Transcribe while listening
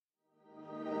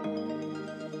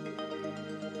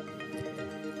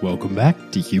Welcome back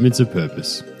to Humans of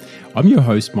Purpose. I'm your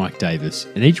host, Mike Davis,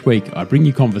 and each week I bring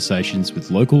you conversations with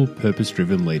local,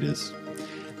 purpose-driven leaders.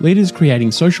 Leaders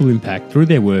creating social impact through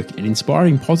their work and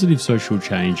inspiring positive social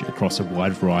change across a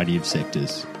wide variety of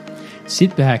sectors.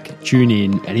 Sit back, tune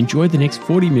in, and enjoy the next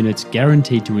 40 minutes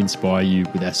guaranteed to inspire you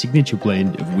with our signature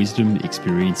blend of wisdom,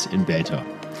 experience, and banter.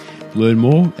 Learn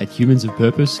more at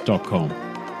humansofpurpose.com.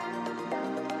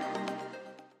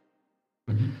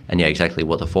 And yeah, exactly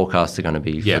what the forecasts are going to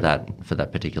be for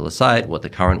that particular site, what the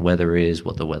current weather is,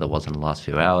 what the weather was in the last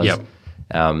few hours.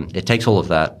 It takes all of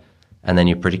that, and then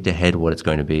you predict ahead what it's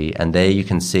going to be. And there you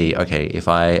can see, okay, if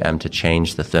I am to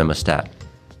change the thermostat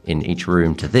in each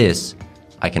room to this,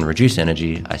 I can reduce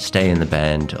energy, I stay in the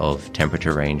band of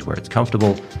temperature range where it's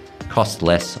comfortable, cost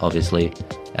less, obviously.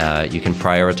 You can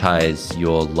prioritize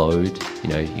your load. You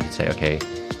know, you can say, okay,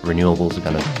 renewables are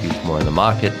going to be used more in the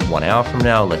market 1 hour from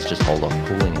now. Let's just hold off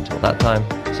cooling until that time.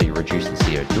 So you reduce the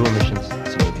CO2 emissions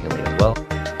significantly as well.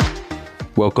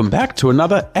 Welcome back to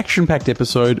another action-packed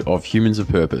episode of Humans of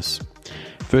Purpose.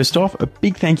 First off, a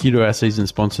big thank you to our season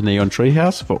sponsor Neon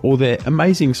Treehouse for all their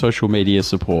amazing social media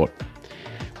support.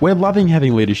 We're loving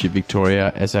having Leadership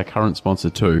Victoria as our current sponsor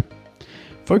too.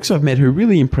 Folks I've met who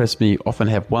really impress me often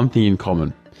have one thing in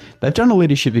common. They've done a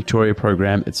Leadership Victoria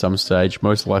program at some stage,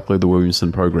 most likely the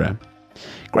Williamson program.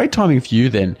 Great timing for you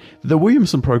then. The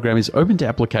Williamson program is open to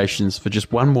applications for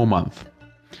just one more month.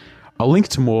 I'll link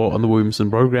to more on the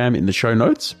Williamson program in the show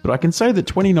notes, but I can say that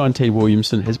 2019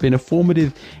 Williamson has been a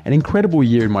formative and incredible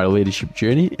year in my leadership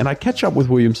journey, and I catch up with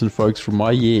Williamson folks from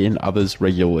my year and others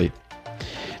regularly.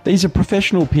 These are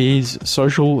professional peers,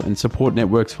 social and support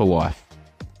networks for life.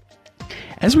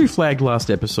 As we flagged last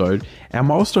episode, our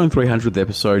milestone 300th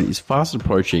episode is fast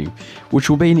approaching, which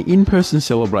will be an in-person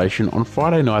celebration on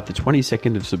Friday night the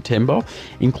 22nd of September,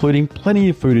 including plenty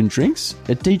of food and drinks,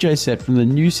 a DJ set from the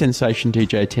new Sensation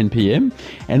DJ at 10 PM,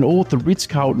 and all at the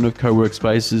Ritz-Carlton of co-work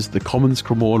spaces, the Commons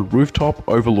Cremorne rooftop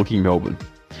overlooking Melbourne.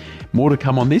 More to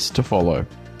come on this to follow.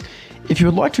 If you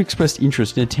would like to express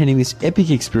interest in attending this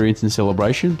epic experience and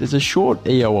celebration, there's a short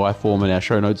EOI form in our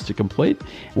show notes to complete,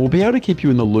 and we'll be able to keep you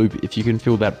in the loop if you can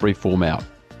fill that brief form out.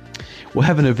 We'll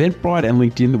have an Eventbrite and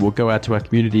LinkedIn that will go out to our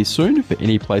community soon for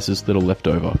any places that are left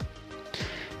over.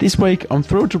 This week, I'm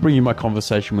thrilled to bring you my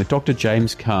conversation with Dr.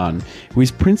 James Kahn, who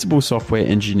is Principal Software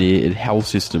Engineer at HAL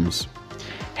Systems.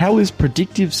 HAL is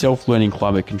predictive self-learning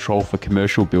climate control for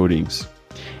commercial buildings.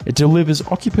 It delivers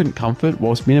occupant comfort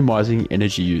whilst minimising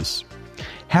energy use.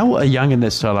 HAL are young in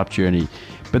their startup journey,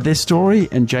 but their story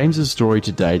and James's story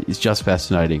to date is just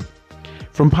fascinating.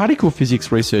 From particle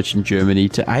physics research in Germany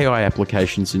to AI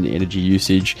applications in energy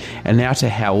usage, and now to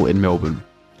HAL in Melbourne.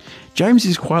 James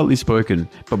is quietly spoken,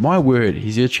 but my word,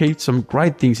 he's achieved some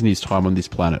great things in his time on this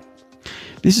planet.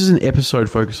 This is an episode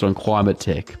focused on climate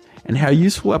tech, and how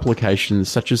useful applications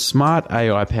such as smart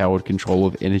AI-powered control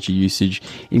of energy usage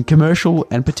in commercial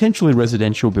and potentially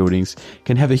residential buildings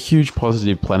can have a huge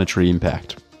positive planetary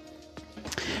impact.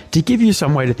 To give you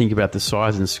some way to think about the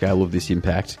size and scale of this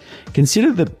impact,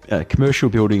 consider that commercial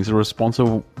buildings are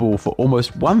responsible for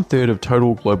almost 1/3 of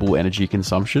total global energy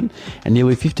consumption and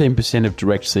nearly 15% of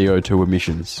direct CO2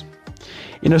 emissions.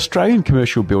 In Australian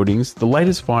commercial buildings, the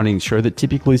latest findings show that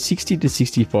typically 60 to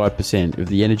 65% of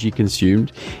the energy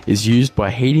consumed is used by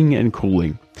heating and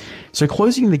cooling. So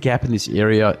closing the gap in this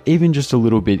area, even just a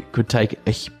little bit, could take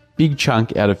a big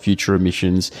chunk out of future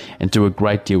emissions and do a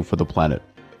great deal for the planet.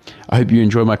 I hope you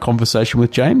enjoy my conversation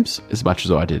with James as much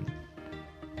as I did.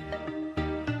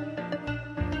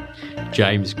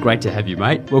 James, great to have you,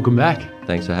 mate. Welcome back.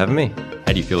 Thanks for having me.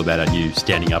 How do you feel about our new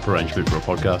standing up arrangement for a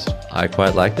podcast? I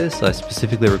quite like this. I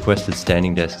specifically requested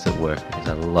standing desks at work because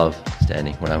I love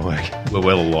standing when I work. We're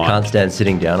well aligned. Can't stand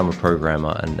sitting down. I'm a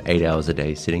programmer and 8 hours a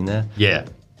day sitting there. Yeah.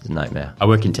 It's a nightmare. I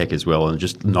work in tech as well, and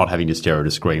just not having to stare at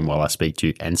a screen while I speak to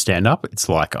you and stand up, it's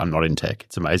like I'm not in tech.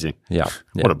 It's amazing. Yeah.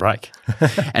 What a break.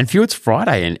 And for you, it's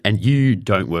Friday, and you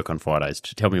don't work on Fridays.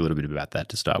 Tell me a little bit about that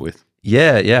to start with.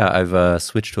 Yeah. I've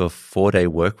switched to a 4-day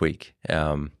work week,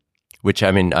 which,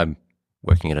 I mean, I'm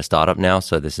working at a startup now,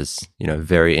 so this is,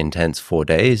 very intense 4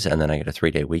 days, and then I get a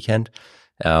 3-day weekend.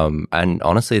 And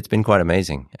honestly, it's been quite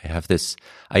amazing.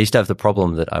 I used to have the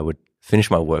problem that I would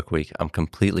finish my work week, I'm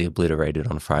completely obliterated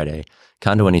on Friday,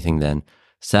 can't do anything then.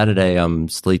 Saturday, I'm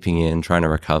sleeping in, trying to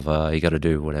recover. You got to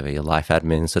do whatever, your life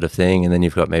admin sort of thing. And then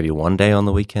you've got maybe 1 day on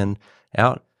the weekend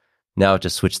out. Now I've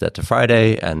just switched that to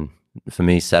Friday. And for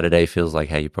me, Saturday feels like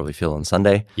how you probably feel on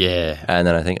Sunday. Yeah. And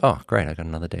then I think, oh, great, I got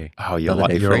another day. Oh, you're a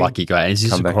lucky guy. And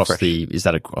is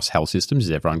that across HAL Systems?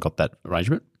 Has everyone got that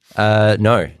arrangement?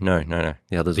 No.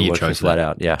 The others are working flat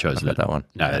out. Yeah, chosen I've got that one.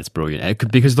 No, that's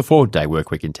brilliant. Because the 4-day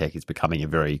work week in tech is becoming a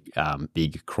very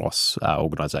big cross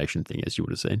organisation thing, as you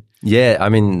would have seen. Yeah, I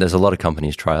mean, there's a lot of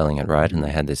companies trialing it, right? And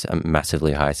they had this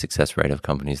massively high success rate of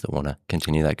companies that want to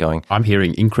continue that going. I'm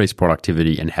hearing increased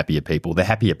productivity and happier people. The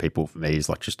happier people for me is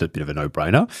like just a bit of a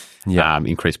no-brainer. Yeah.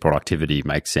 Increased productivity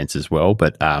makes sense as well.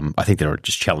 But I think there are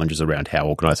just challenges around how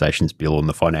organisations bill and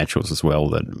the financials as well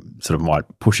that sort of might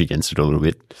push against it a little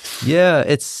bit. Yeah,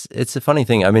 it's a funny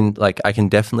thing. I mean, like I can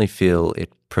definitely feel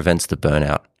it prevents the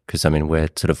burnout because, I mean, we're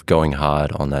sort of going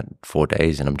hard on that 4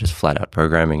 days and I'm just flat out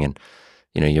programming and,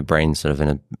 you know, your brain's sort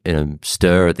of in a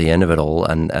stir at the end of it all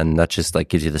and that just like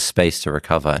gives you the space to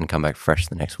recover and come back fresh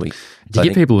the next week. To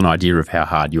give people an idea of how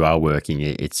hard you are working,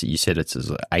 you said it's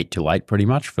 8 till 8 pretty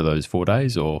much for those 4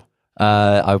 days or?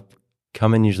 I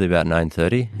come in usually about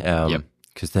 9:30.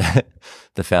 Because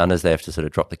the founders, they have to sort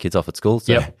of drop the kids off at school.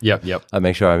 So yep. I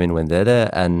make sure I'm in when they're there.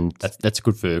 And that's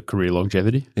good for career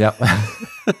longevity. Yep.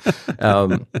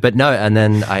 But no, and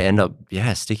then I end up,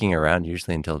 sticking around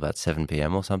usually until about 7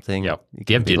 p.m. or something. Yeah.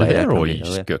 Do you have dinner there or you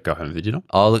just go home for dinner?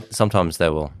 Oh, look, sometimes they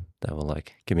will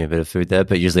like give me a bit of food there,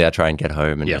 but usually I try and get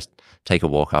home and just take a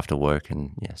walk after work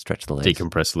and stretch the legs.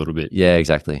 Decompress a little bit. Yeah,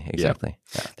 exactly. Yeah.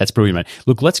 That's brilliant, mate.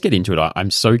 Look, let's get into it.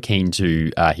 I'm so keen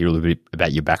to hear a little bit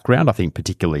about your background. I think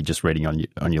particularly just reading on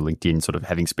your LinkedIn, sort of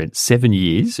having spent 7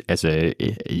 years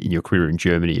in your career in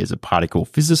Germany as a particle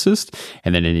physicist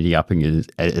and then ending up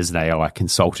as an AI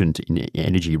consultant in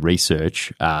energy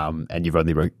research, and you've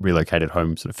only relocated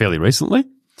home sort of fairly recently.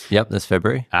 Yep, this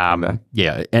February.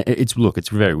 It's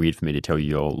very weird for me to tell you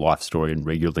your life story and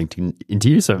read your LinkedIn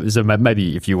interview. So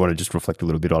maybe if you want to just reflect a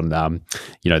little bit on, the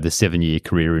 7-year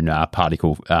career in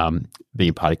being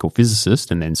a particle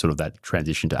physicist, and then sort of that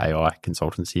transition to AI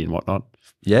consultancy and whatnot.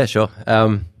 Yeah, sure.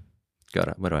 Where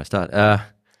do I start?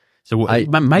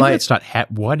 Let's start.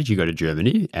 Why did you go to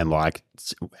Germany, and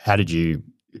how did you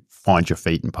find your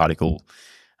feet in particle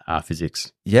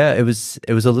physics? Yeah, it was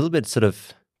a little bit sort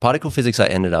of. Particle physics I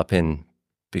ended up in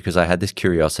because I had this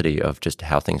curiosity of just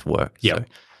how things work. Yeah. So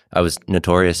I was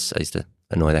notorious. I used to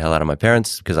annoy the hell out of my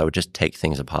parents because I would just take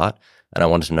things apart and I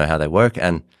wanted to know how they work.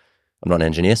 And I'm not an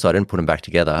engineer, so I didn't put them back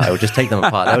together. I would just take them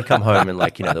apart. They would come home and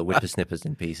the whippersnippers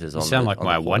in pieces. You sound like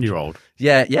my 1-year-old.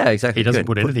 Yeah, exactly. He doesn't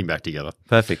put anything back together.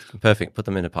 Perfect. Put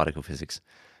them into particle physics.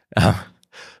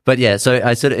 But yeah, so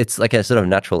it's like a sort of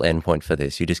natural endpoint for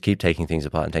this. You just keep taking things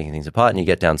apart, and you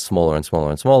get down smaller and smaller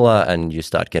and smaller, and you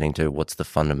start getting to what's the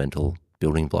fundamental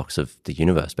building blocks of the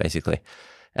universe, basically.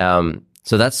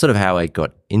 So that's sort of how I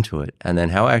got into it. And then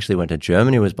how I actually went to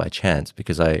Germany was by chance,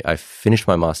 because I finished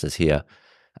my master's here.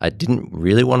 I didn't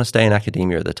really want to stay in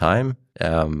academia at the time.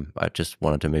 I just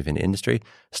wanted to move into industry.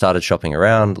 Started shopping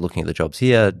around, looking at the jobs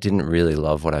here, didn't really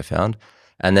love what I found.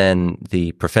 And then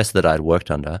the professor that I'd worked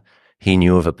under, he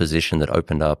knew of a position that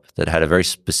opened up that had a very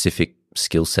specific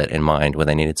skill set in mind where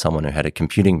they needed someone who had a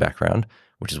computing background,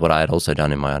 which is what I had also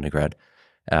done in my undergrad,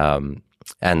 and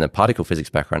the particle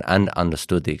physics background, and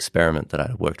understood the experiment that I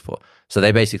had worked for. So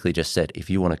they basically just said, if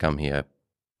you want to come here,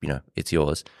 it's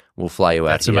yours. We'll fly you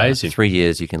out. That's amazing. 3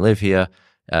 years, you can live here.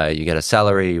 You get a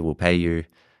salary. We'll pay you.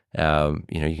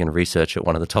 You can research at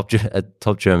one of the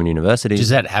top German universities. Does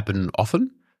that happen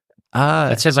often?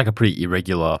 That sounds like a pretty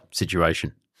irregular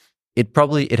situation.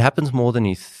 It happens more than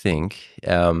you think,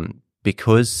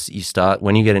 because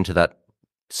when you get into that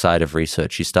side of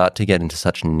research, you start to get into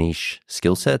such niche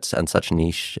skill sets and such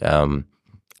niche,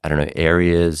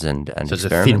 areas and so experiments. It's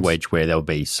a thin wedge where there'll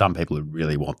be some people who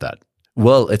really want that.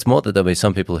 Well, it's more that there'll be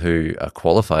some people who are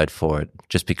qualified for it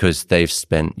just because they've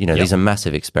spent, these are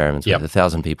massive experiments with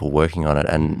 1,000 people working on it,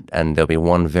 and there'll be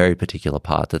one very particular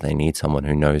part that they need someone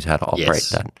who knows how to operate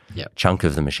that chunk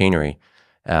of the machinery.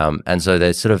 And so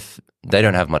they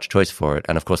don't have much choice for it.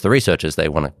 And of course, the researchers, they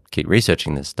want to keep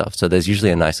researching this stuff. So there's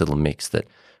usually a nice little mix that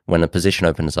when a position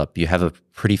opens up, you have a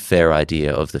pretty fair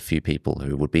idea of the few people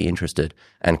who would be interested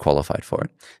and qualified for it.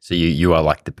 So you are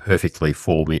like the perfectly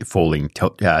falling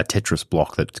Tetris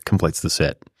block that completes the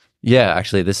set. Yeah,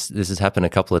 actually, this has happened a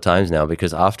couple of times now,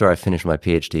 because after I finished my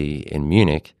PhD in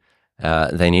Munich,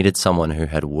 they needed someone who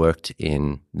had worked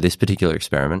in this particular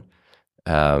experiment,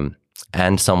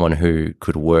 and someone who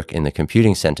could work in the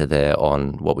computing center there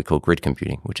on what we call grid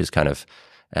computing, which is kind of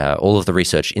all of the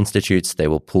research institutes, they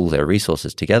will pool their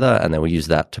resources together and they will use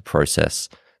that to process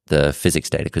the physics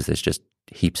data, because there's just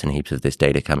heaps and heaps of this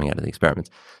data coming out of the experiments.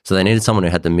 So they needed someone who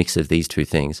had the mix of these two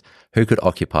things, who could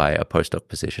occupy a postdoc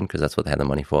position, because that's what they had the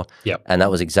money for. Yep. And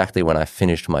that was exactly when I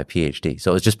finished my PhD.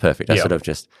 So it was just perfect. I sort of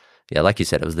just... Yeah, like you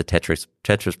said, it was the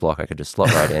Tetris block. I could just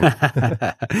slot right in.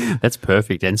 That's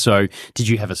perfect. And so did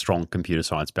you have a strong computer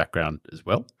science background as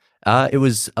well? It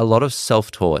was a lot of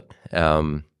self-taught.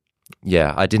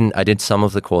 I did some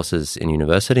of the courses in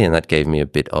university, and that gave me a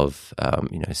bit of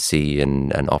C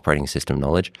and operating system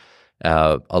knowledge.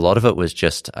 A lot of it was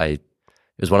just it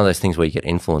was one of those things where you get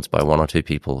influenced by one or two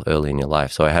people early in your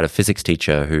life. So I had a physics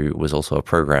teacher who was also a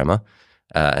programmer,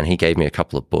 and he gave me a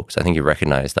couple of books. I think he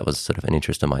recognized that was sort of an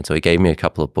interest of mine. So he gave me a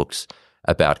couple of books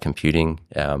about computing.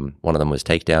 One of them was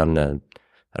Takedown. I don't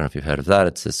know if you've heard of that.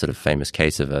 It's a sort of famous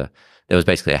case of there was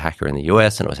basically a hacker in the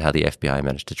US, and it was how the FBI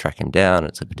managed to track him down.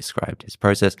 It sort of described his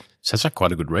process. Sounds like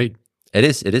quite a good read. It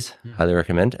is. Highly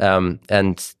recommend.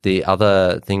 And the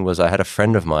other thing was I had a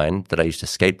friend of mine that I used to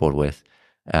skateboard with,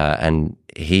 and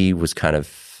he was kind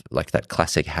of like that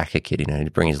classic hacker kid.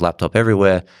 He'd bring his laptop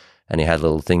everywhere, and he had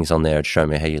little things on there to show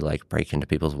me how you like break into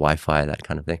people's Wi-Fi, that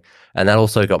kind of thing. And that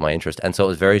also got my interest. And so it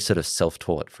was very sort of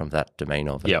self-taught from that domain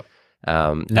of it. Yep.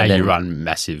 Now you run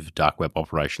massive dark web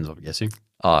operations, I'm guessing.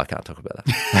 Oh, I can't talk about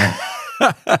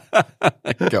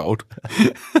that. Gold.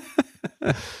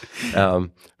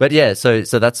 But yeah, so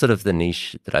that's sort of the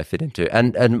niche that I fit into.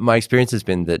 And my experience has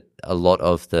been that a lot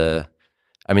of there's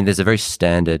a very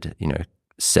standard,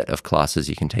 set of classes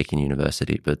you can take in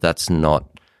university, but that's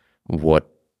not what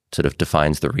sort of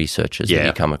defines the researchers that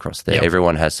you come across there. Yep.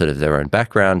 Everyone has sort of their own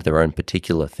background, their own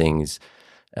particular things,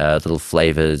 little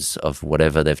flavors of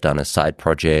whatever they've done as side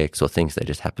projects or things they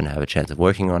just happen to have a chance of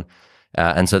working on.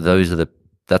 And so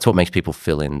that's what makes people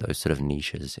fill in those sort of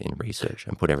niches in research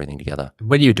and put everything together.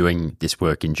 When you're doing this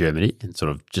work in Germany and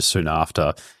sort of just soon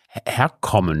after, how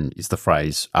common is the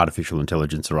phrase artificial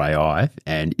intelligence or AI?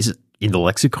 And is it in the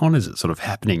lexicon? Is it sort of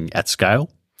happening at scale?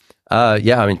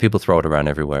 People throw it around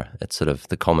everywhere. It's sort of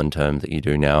the common term that you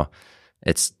do now.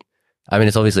 It's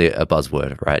obviously a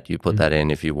buzzword, right? You put that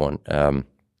in if you want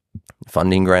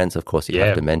funding grants. Of course, you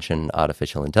have to mention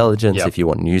artificial intelligence. Yep. If you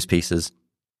want news pieces,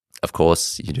 of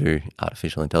course, you do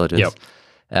artificial intelligence. Yep.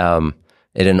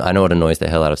 I know it annoys the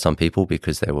hell out of some people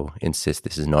because they will insist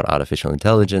this is not artificial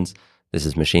intelligence, this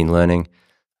is machine learning.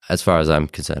 As far as I'm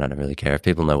concerned, I don't really care. If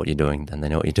people know what you're doing, then they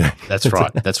know what you're doing. That's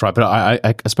right. That's right. But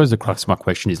I suppose the crux of my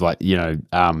question is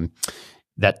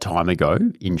that time ago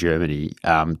in Germany,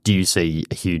 do you see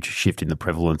a huge shift in the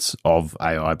prevalence of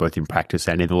AI, both in practice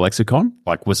and in the lexicon?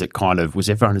 Like, was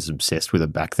everyone as obsessed with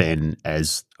it back then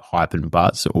as hype and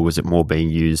buzz, or was it more being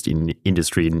used in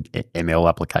industry and ML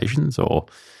applications? Or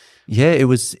yeah, it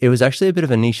was actually a bit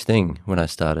of a niche thing when I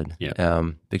started. Yeah.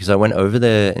 Because I went over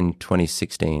there in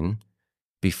 2016.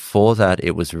 Before that,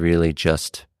 it was really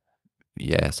just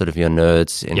sort of your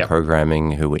nerds in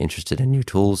programming who were interested in new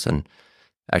tools. And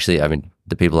actually,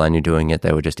 the people I knew doing it,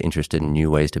 they were just interested in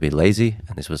new ways to be lazy.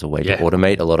 And this was a way to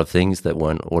automate a lot of things that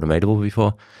weren't automatable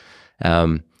before.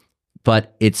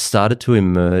 But it started to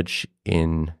emerge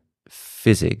in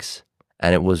physics,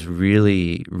 and it was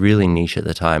really, really niche at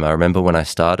the time. I remember when I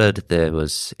started,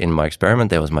 in my experiment,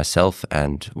 there was myself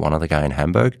and one other guy in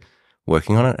Hamburg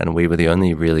working on it, and we were the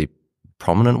only really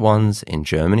prominent ones in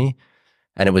Germany.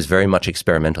 And it was very much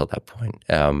experimental at that point.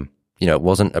 It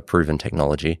wasn't a proven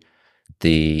technology.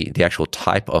 The actual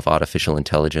type of artificial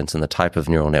intelligence and the type of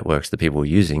neural networks that people were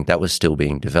using, that was still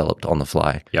being developed on the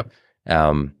fly. Yep.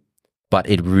 But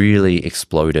it really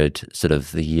exploded sort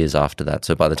of the years after that.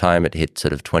 So by the time it hit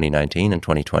sort of 2019 and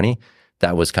 2020,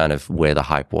 that was kind of where the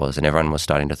hype was, and everyone was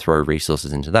starting to throw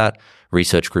resources into that.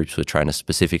 Research groups were trying to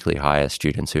specifically hire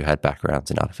students who had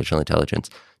backgrounds in artificial intelligence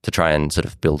to try and sort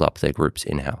of build up their groups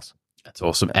in-house. That's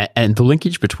awesome. And the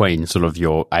linkage between sort of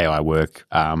your AI work,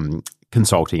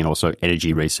 consulting, and also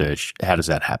energy research, how does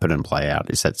that happen and play out?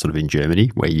 Is that sort of in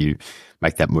Germany where you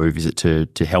make that move? Is it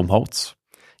to Helmholtz?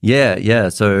 Yeah.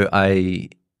 So I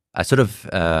sort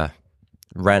of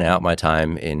ran out my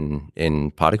time in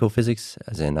particle physics,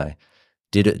 as in I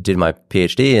did my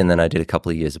PhD, and then I did a couple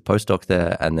of years of postdoc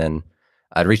there, and then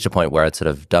I'd reached a point where I'd sort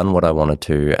of done what I wanted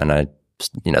to, and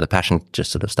the passion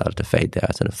just sort of started to fade there.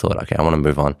 I sort of thought, okay, I want to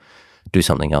move on, do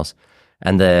something else.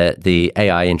 And the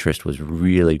AI interest was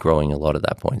really growing a lot at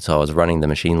that point. So I was running the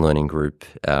machine learning group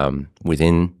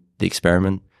within the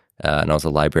experiment, and I was a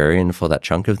librarian for that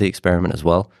chunk of the experiment as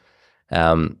well.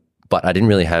 But I didn't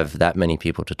really have that many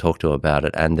people to talk to about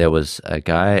it. And there was a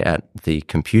guy at the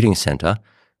computing center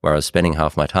where I was spending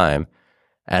half my time,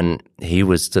 and he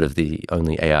was sort of the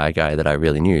only AI guy that I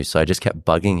really knew. So I just kept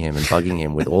bugging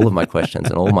him with all of my questions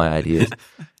and all my ideas.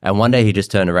 And one day he just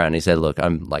turned around and he said, look,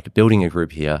 I'm like building a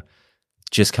group here.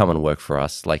 Just come and work for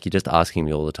us. Like, you're just asking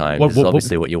me all the time. This is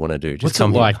obviously what you want to do. Just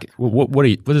come here. What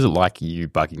is it like you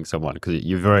bugging someone? Because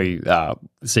you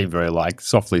seem very like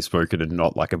softly spoken and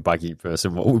not like a buggy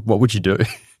person. What would you do?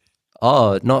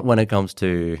 Oh, not when it comes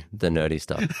to the nerdy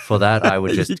stuff. For that, I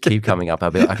would just keep coming up.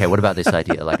 I'd be like, okay, what about this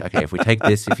idea? Like, okay, if we take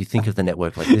this, if you think of the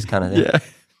network like this kind of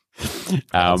thing.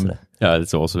 Yeah.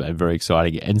 That's awesome and very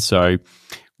exciting. And so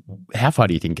how far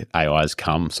do you think AI has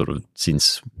come sort of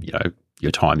since,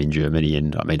 your time in Germany?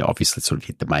 And I mean, obviously it's sort of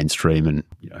hit the mainstream and,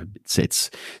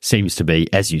 it seems to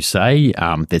be, as you say,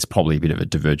 there's probably a bit of a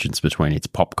divergence between its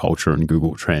pop culture and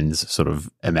Google Trends sort of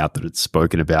amount that it's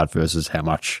spoken about versus how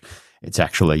much it's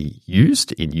actually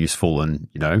used in useful and,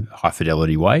 high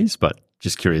fidelity ways. But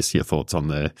just curious your thoughts on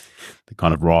the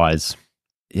kind of rise.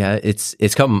 Yeah,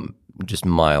 it's come just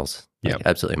miles,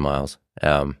 absolutely miles.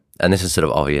 And this is sort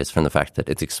of obvious from the fact that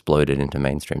it's exploded into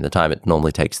mainstream. The time it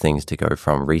normally takes things to go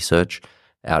from research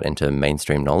out into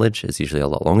mainstream knowledge is usually a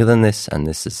lot longer than this. And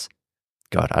this is,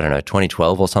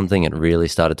 2012 or something, it really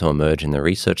started to emerge in the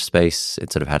research space.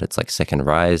 It sort of had its second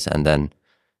rise. And then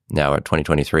now at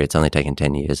 2023, it's only taken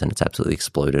 10 years and it's absolutely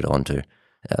exploded onto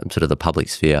sort of the public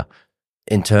sphere.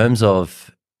 In terms of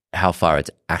how far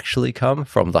it's actually come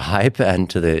from the hype and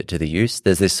to the use,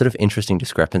 there's this sort of interesting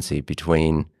discrepancy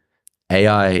between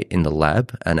AI in the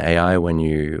lab and AI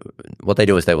what they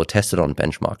do is they will test it on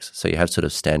benchmarks. So you have sort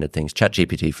of standard things.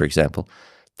 ChatGPT, for example,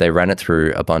 they ran it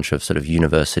through a bunch of sort of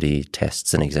university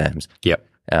tests and exams. Yep.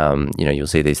 You'll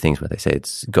see these things where they say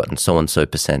it's gotten so-and-so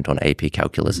 % on AP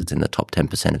calculus. It's in the top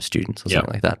 10% of students or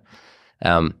something like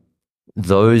that.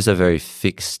 Those are very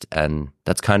fixed, and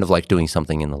that's kind of like doing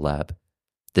something in the lab.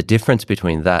 The difference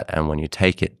between that and when you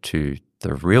take it to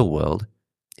the real world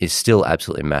is still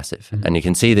absolutely massive. Mm-hmm. And you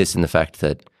can see this in the fact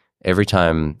that every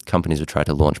time companies would try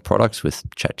to launch products with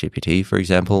ChatGPT, for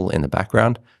example, in the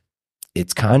background,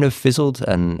 it's kind of fizzled.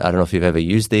 And I don't know if you've ever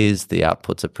used these. The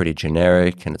outputs are pretty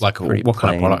generic and it's pretty what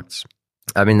plain. Kind of products?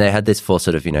 I mean, they had this for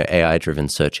sort of, AI-driven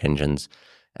search engines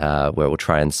where it will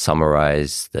try and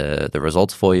summarize the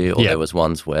results for you. Or there was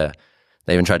ones where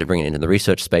they even tried to bring it into the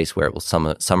research space where it will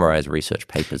summarize research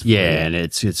papers. Yeah, and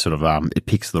it's sort of it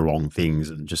picks the wrong things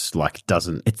and just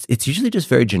doesn't. It's usually just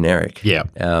very generic. Yeah,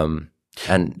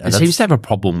 and it seems to have a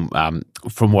problem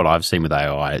from what I've seen with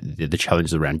AI. The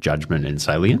challenges around judgment and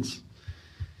salience.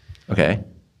 Okay.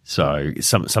 So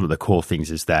some of the core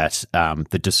things is that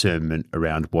the discernment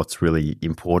around what's really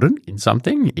important in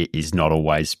something is not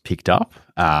always picked up,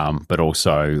 but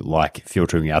also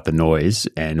filtering out the noise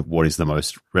and what is the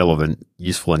most relevant,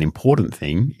 useful and important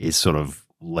thing is sort of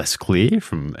less clear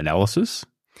from analysis.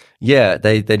 Yeah,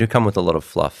 they do come with a lot of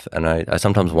fluff, and I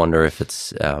sometimes wonder if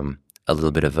it's a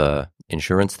little bit of a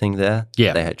insurance thing there.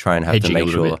 Yeah. They try and have Hedging to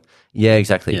make sure. Yeah,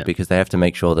 exactly, because they have to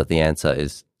make sure that the answer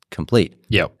is complete.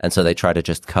 Yeah. And so they try to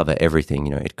just cover everything.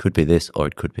 It could be this or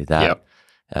it could be that.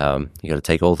 You got to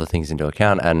take all the things into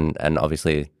account. And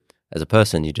obviously, as a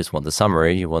person, you just want the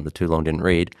summary. You want the too long didn't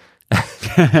read.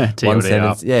 One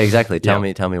sentence. Yeah, exactly. Tell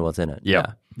me what's in it.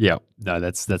 Yeah. No,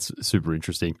 that's super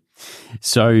interesting.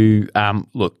 So,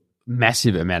 look,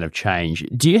 massive amount of change.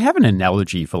 Do you have an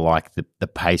analogy for the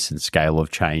pace and scale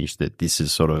of change that this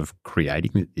is sort of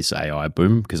creating, this AI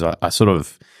boom? Because I sort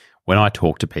of, when I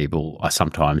talk to people, I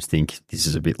sometimes think this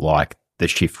is a bit like the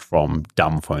shift from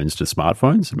dumb phones to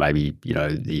smartphones, maybe,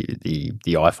 the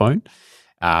iPhone.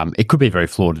 It could be a very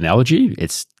flawed analogy.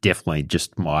 It's definitely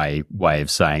just my way of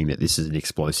saying that this is an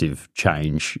explosive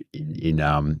change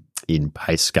in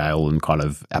pace, scale, and kind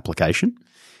of application.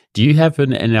 Do you have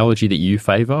an analogy that you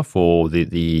favour for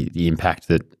the impact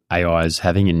that AI is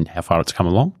having and how far it's come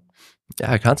along?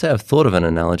 I can't say I've thought of an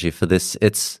analogy for this.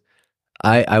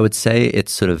 I would say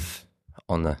it's sort of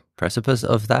on the precipice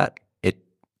of that.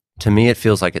 To me, it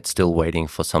feels like it's still waiting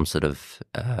for some sort of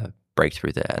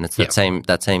breakthrough there. And it's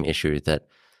that same issue that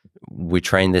we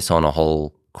train this on a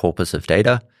whole corpus of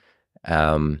data,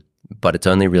 but it's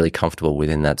only really comfortable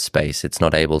within that space. It's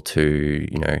not able to,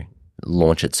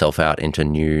 launch itself out into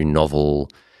new, novel,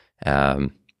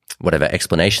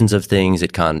 explanations of things.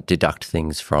 It can't deduct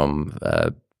things from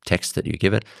text that you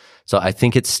give it. So I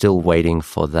think it's still waiting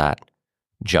for that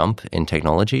jump in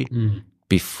technology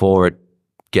before it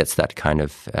gets that kind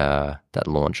of that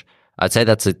launch. I'd say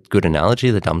that's a good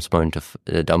analogy, the dumb phone to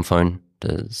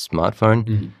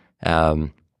smartphone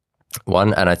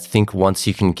one. And I think once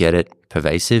you can get it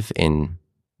pervasive in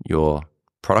your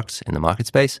products in the market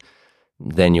space,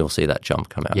 then you'll see that jump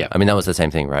come out. Yeah. I mean, that was the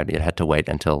same thing, right? It had to wait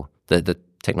until the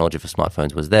technology for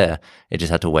smartphones was there. It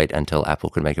just had to wait until Apple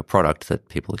could make a product that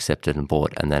people accepted and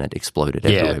bought, and then it exploded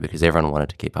everywhere because everyone wanted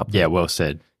to keep up with it. Yeah, well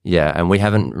said. Yeah, and we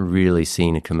haven't really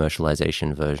seen a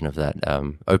commercialization version of that.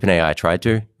 OpenAI tried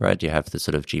to, right? You have the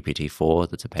sort of GPT-4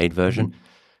 that's a paid version.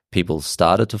 People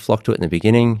started to flock to it in the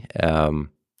beginning.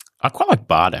 I quite like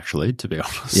Bard, actually, to be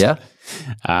honest. Yeah.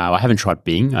 I haven't tried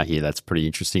Bing. I hear that's pretty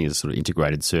interesting as sort of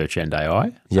integrated search and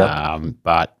AI. Yeah.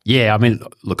 But yeah, I mean,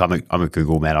 look, I'm a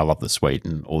Google man. I love the suite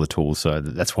and all the tools, so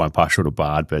that's why I'm partial to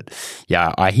Bard. But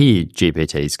yeah, I hear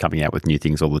GPTs coming out with new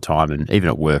things all the time, and even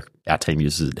at work, our team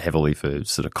uses it heavily for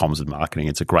sort of comms and marketing.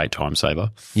 It's a great time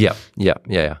saver. Yeah.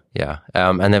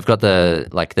 And they've got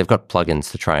they've got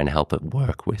plugins to try and help it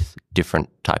work with different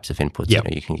types of inputs.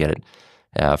 Yep. You can get it.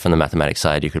 From the mathematics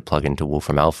side, you could plug into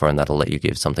Wolfram Alpha, and that'll let you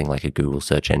give something like a Google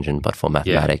search engine, but for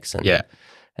mathematics. But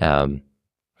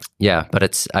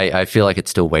I feel like it's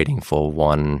still waiting for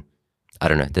one. I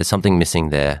don't know. There's something missing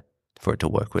there for it to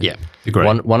work with. Yeah, agree.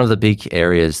 One of the big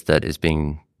areas that is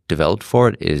being developed for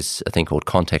it is a thing called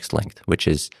context length, which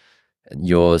is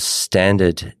your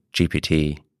standard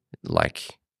GPT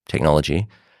like technology.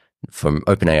 From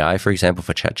OpenAI, for example,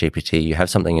 for ChatGPT, you have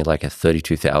something like a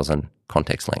 32,000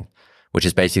 context length, which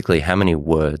is basically how many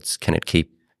words can it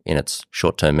keep in its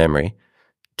short-term memory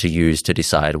to use to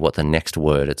decide what the next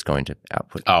word it's going to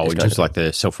output. Oh, just like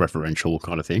the self-referential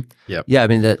kind of thing? Yeah. Yeah, I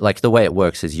mean, the way it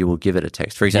works is you will give it a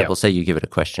text. For example, say you give it a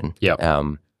question.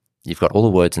 You've got all the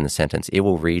words in the sentence. It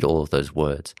will read all of those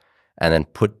words and then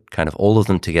put kind of all of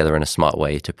them together in a smart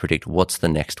way to predict what's the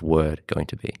next word going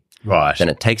to be. Right. Then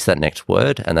it takes that next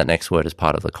word, and that next word is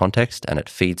part of the context, and it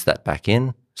feeds that back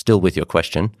in, still with your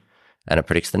question, and it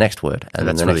predicts the next word, and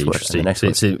then the next word, and the next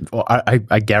word.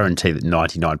 I guarantee that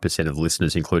 99% of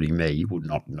listeners, including me, would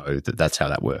not know that that's how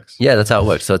that works. Yeah, that's how it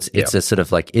works. So it's a sort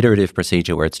of like iterative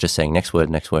procedure where it's just saying next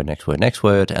word, next word, next word, next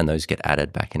word, and those get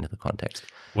added back into the context.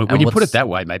 When you put it that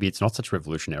way, maybe it's not such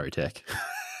revolutionary tech.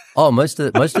 Oh, most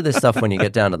of this stuff, when you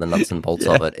get down to the nuts and bolts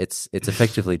of it, it's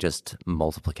effectively just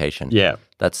multiplication. Yeah,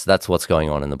 that's what's going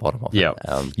on in the bottom of it. Yeah,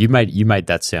 you made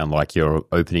that sound like you're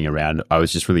opening around. I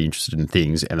was just really interested in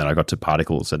things, and then I got to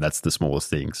particles, and that's the smallest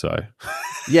thing. So,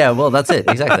 yeah, well, that's it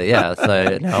exactly. Yeah,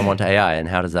 so now I'm onto AI, and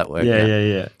how does that work?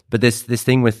 Yeah. But this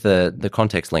thing with the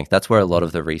context length, that's where a lot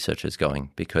of the research is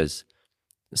going, because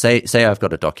Say I've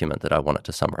got a document that I want it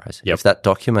to summarize. Yep. If that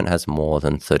document has more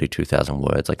than 32,000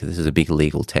 words, like this is a big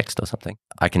legal text or something,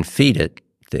 I can feed it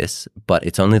this, but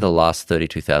it's only the last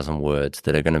 32,000 words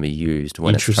that are going to be used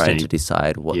when it's trying to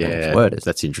decide what the next word is.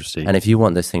 That's interesting. And if you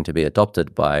want this thing to be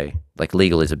adopted by, like,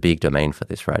 legal is a big domain for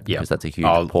this, right? Because that's a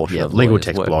huge portion of legal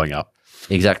text work. Blowing up.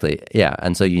 Exactly. Yeah.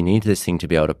 And so you need this thing to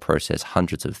be able to process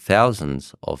hundreds of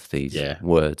thousands of these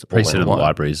words. Precedent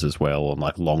libraries as well, and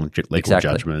like long legal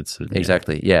judgments. And,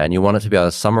 exactly. Yeah. And you want it to be able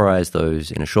to summarize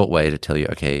those in a short way to tell you,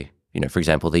 okay, for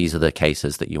example, these are the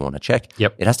cases that you want to check.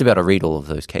 Yep. It has to be able to read all of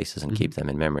those cases and keep them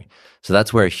in memory. So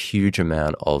that's where a huge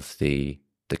amount of the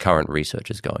current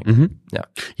research is going. Mm-hmm.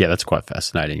 Yeah, that's quite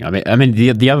fascinating. I mean,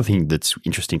 the other thing that's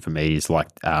interesting for me is like,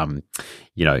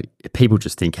 people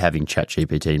just think having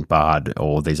ChatGPT and Bard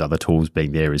or these other tools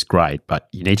being there is great, but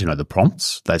you need to know the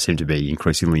prompts. They seem to be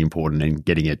increasingly important in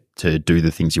getting it to do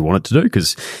the things you want it to do,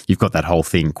 because you've got that whole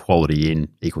thing: quality in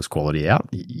equals quality out.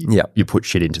 You put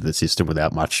shit into the system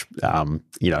without much,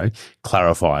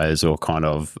 clarifiers or kind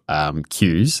of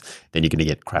cues, then you're going to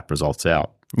get crap results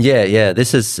out. Yeah.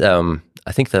 This is,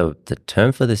 I think the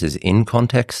term for this is in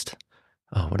context.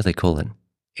 Oh, what do they call it?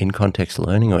 In context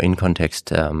learning or in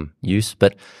context use.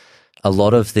 But a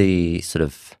lot of the sort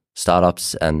of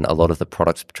startups and a lot of the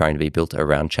products trying to be built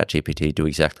around ChatGPT do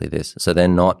exactly this. So they're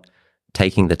not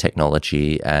taking the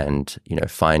technology and,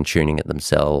 fine tuning it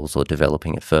themselves or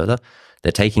developing it further.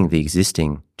 They're taking the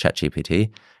existing ChatGPT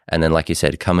and then, like you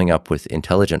said, coming up with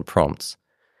intelligent prompts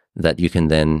that you can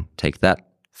then take that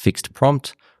fixed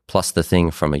prompt plus the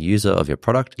thing from a user of your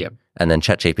product, and then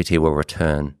ChatGPT will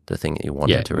return the thing that you want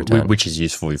it to return. Which is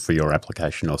useful for your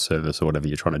application or service or whatever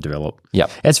you're trying to develop. Yeah.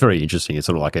 It's very interesting. It's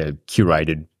sort of like a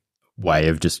curated way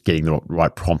of just getting the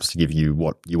right prompts to give you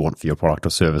what you want for your product or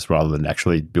service rather than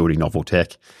actually building novel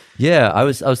tech. Yeah, I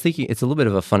was thinking it's a little bit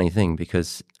of a funny thing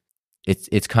because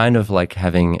it's kind of like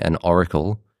having an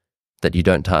oracle that you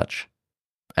don't touch.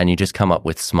 And you just come up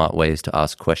with smart ways to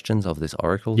ask questions of this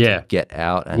oracle to get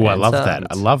out and answer.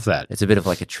 I love that. It's a bit of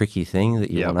like a tricky thing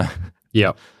that you want to...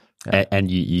 Yeah.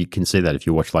 And you can see that if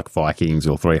you watch like Vikings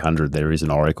or 300, there is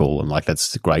an oracle. And like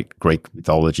that's great Greek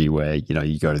mythology where,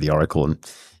 you go to the oracle and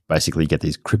basically get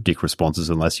these cryptic responses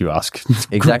unless you ask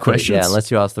good questions. Yeah,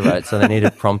 unless you ask the right. So they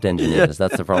needed prompt engineers.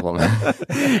 That's the problem.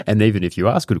 And even if you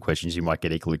ask good questions, you might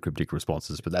get equally cryptic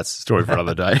responses, but that's a story for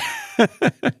another day.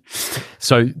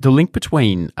 So the link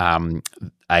between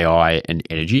AI and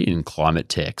energy and climate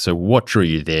tech. So what drew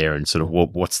you there and sort of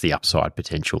what's the upside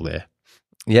potential there?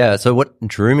 Yeah, so what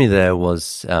drew me there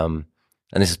was, and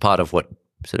this is part of what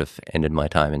sort of ended my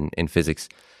time in physics,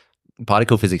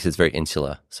 particle physics is very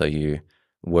insular. So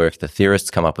work. The theorists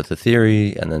come up with the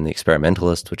theory, and then the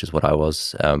experimentalist, which is what I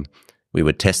was, we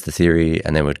would test the theory,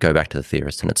 and then we'd go back to the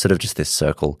theorist. And it's sort of just this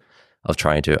circle of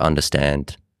trying to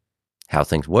understand how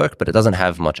things work, but it doesn't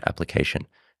have much application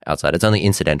outside. It's only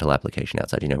incidental application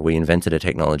outside. We invented a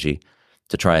technology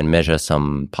to try and measure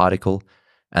some particle,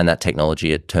 and that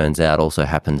technology, it turns out, also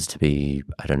happens to be,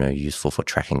 I don't know, useful for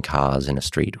tracking cars in a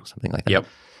street or something like that.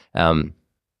 Yep.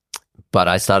 But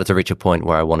I started to reach a point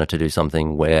where I wanted to do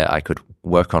something where I could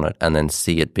work on it and then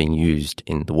see it being used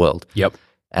in the world. Yep.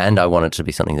 And I wanted to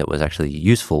be something that was actually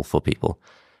useful for people.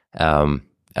 And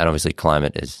obviously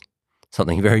climate is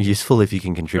something very useful if you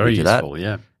can contribute to that.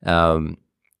 Yeah.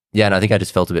 And I think I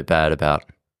just felt a bit bad about,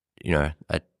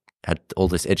 I had all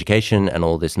this education and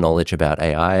all this knowledge about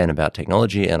AI and about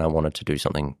technology, and I wanted to do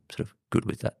something sort of good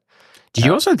with that. Do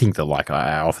you also think that, like,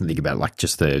 I often think about, like,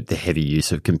 just the heavy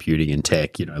use of computing and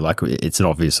tech, like it's an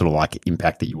obvious sort of like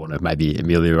impact that you want to maybe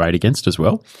ameliorate against as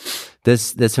well?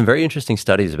 There's some very interesting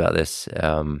studies about this,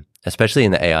 especially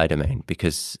in the AI domain,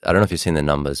 because I don't know if you've seen the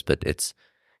numbers, but it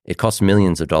costs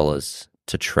millions of dollars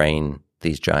to train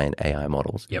these giant AI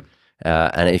models. Yep.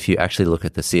 And if you actually look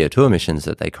at the CO2 emissions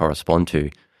that they correspond to,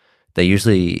 they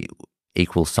usually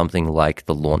equal something like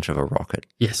the launch of a rocket.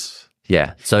 Yes.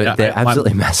 Yeah, so they're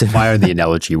absolutely massive. My only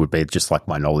analogy would be just like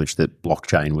my knowledge that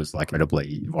blockchain was like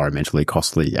incredibly environmentally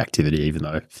costly activity, even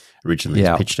though originally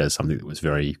it's pitched as something that was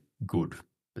very good.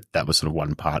 But that was sort of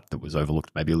one part that was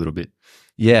overlooked maybe a little bit.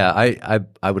 Yeah,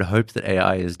 I would hope that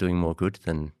AI is doing more good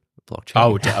than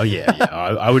blockchain. Oh yeah.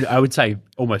 I would say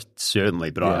almost certainly,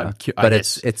 but I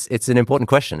guess it's an important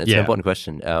question. It's an important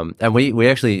question, and we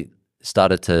actually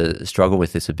started to struggle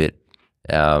with this a bit.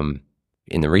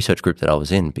 In the research group that I was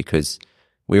in, because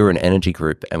we were an energy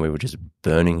group and we were just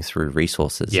burning through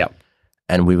resources. Yeah.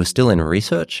 And we were still in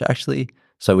research, actually.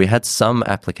 So we had some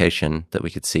application that we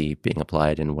could see being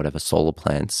applied in whatever solar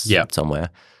plants somewhere,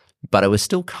 but it was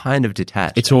still kind of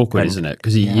detached. It's awkward, isn't it?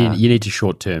 Because you need to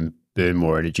short-term burn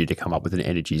more energy to come up with an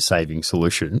energy-saving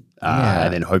solution,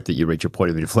 and then hope that you reach a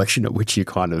point of inflection at which you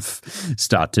kind of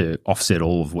start to offset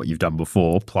all of what you've done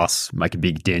before, plus make a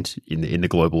big dent in the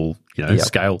global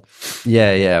scale.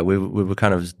 Yeah. We were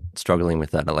kind of struggling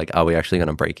with that. Like, are we actually going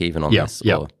to break even on this?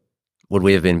 Yeah. Or would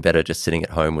we have been better just sitting at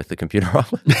home with the computer up?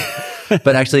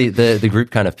 But actually, the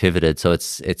group kind of pivoted. So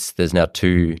there's now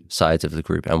two sides of the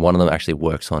group, and one of them actually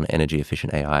works on energy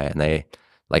efficient AI, and they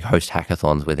like host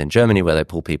hackathons within Germany where they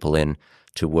pull people in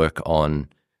to work on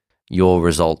your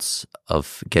results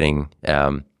of getting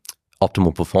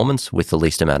optimal performance with the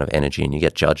least amount of energy, and you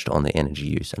get judged on the energy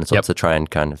use. And it's also to try and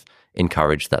kind of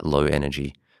encourage that low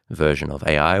energy version of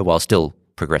AI while still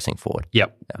progressing forward.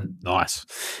 Yep. Yeah.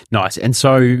 Nice. And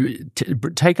so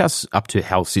take us up to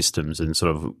HAL Systems and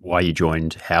sort of why you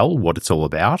joined HAL, what it's all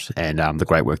about, and the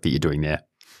great work that you're doing there.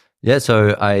 Yeah. So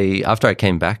after I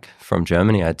came back from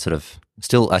Germany, I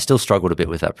still struggled a bit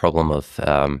with that problem of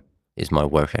is my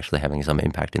work actually having some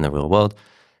impact in the real world?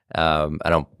 And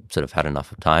I sort of had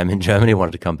enough time in Germany,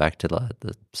 wanted to come back to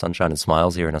the sunshine and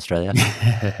smiles here in Australia.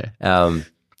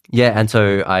 And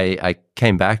so I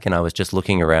came back and I was just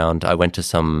looking around. I went to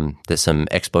there's some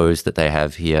expos that they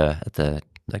have here at the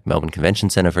Melbourne Convention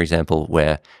Centre, for example,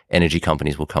 where energy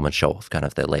companies will come and show off kind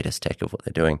of their latest tech of what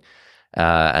they're doing.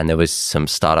 And there was some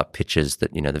startup pitches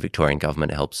that, the Victorian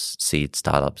government helps seed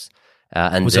startups.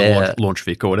 And was it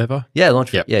LaunchVic or whatever? Yeah,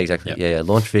 LaunchVic. Yep. Yeah, exactly. Yep. Yeah,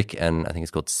 LaunchVic, and I think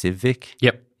it's called CivVic.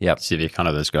 Yep. Civic, kind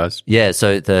of those guys. Yeah,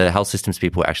 so the HAL Systems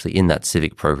people were actually in that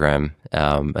Civic program,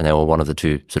 and they were one of the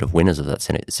two sort of winners of that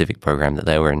Civic program that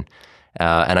they were in.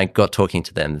 And I got talking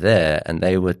to them there, and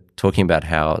they were talking about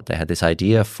how they had this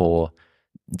idea for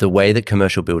the way that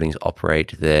commercial buildings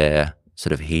operate their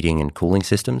sort of heating and cooling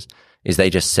systems is they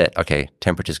just set,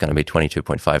 temperature is going to be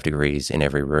 22.5 degrees in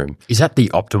every room. Is that the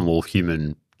optimal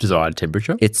human desired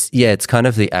temperature? It's kind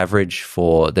of the average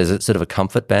there's a sort of a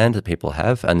comfort band that people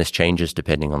have, and this changes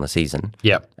depending on the season.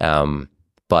 Yeah.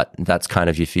 But that's kind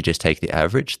of, if you just take the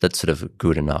average, that's sort of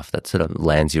good enough. That sort of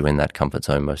lands you in that comfort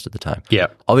zone most of the time. Yeah.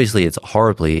 Obviously, it's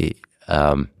horribly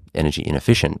energy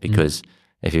inefficient because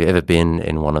if you've ever been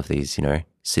in one of these,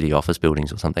 city office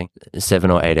buildings or something,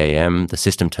 7 or 8 a.m., the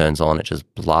system turns on, it just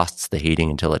blasts the heating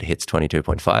until it hits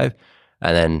 22.5.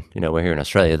 And then, we're here in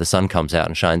Australia, the sun comes out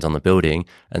and shines on the building,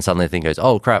 and suddenly the thing goes,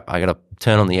 oh crap, I got to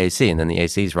turn on the AC, and then the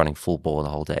AC is running full bore the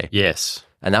whole day. Yes.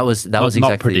 And that was exactly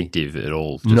not predictive at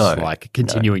all. Just like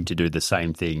continuing to do the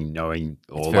same thing, knowing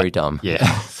all. It's very dumb.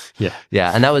 Yeah.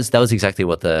 Yeah. And that was exactly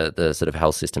what the sort of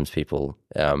HAL Systems people,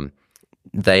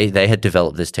 they had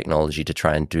developed this technology to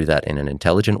try and do that in an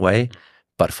intelligent way.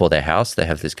 But for their house, they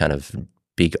have this kind of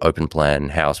big open plan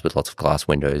house with lots of glass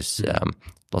windows,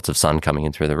 lots of sun coming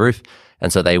in through the roof.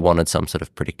 And so they wanted some sort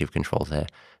of predictive control there.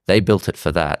 They built it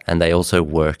for that. And they also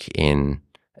work in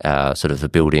sort of the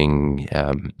building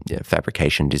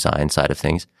fabrication design side of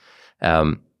things.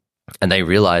 And they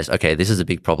realized, okay, this is a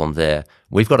big problem there.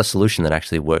 We've got a solution that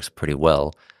actually works pretty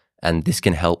well. And this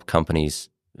can help companies,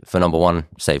 for number one,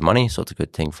 save money. So it's a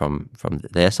good thing from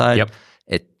their side. Yep.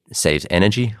 It saves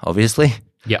energy, obviously.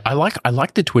 Yeah, I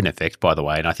like the twin effect, by the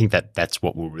way, and I think that's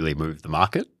what will really move the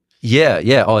market.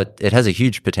 Yeah. Oh, it has a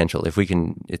huge potential. If we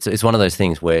can, it's one of those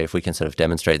things where if we can sort of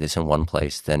demonstrate this in one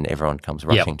place, then everyone comes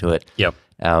rushing to it. Yep.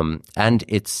 And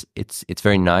it's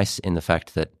very nice in the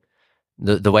fact that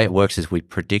the way it works is we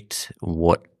predict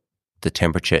what the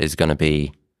temperature is going to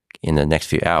be in the next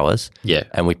few hours. Yeah.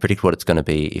 And we predict what it's going to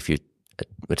be if you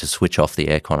were to switch off the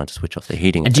aircon or to switch off the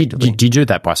heating. And do you do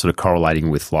that by sort of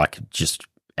correlating with like just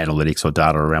analytics or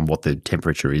data around what the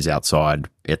temperature is outside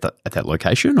at that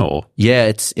location, or? Yeah,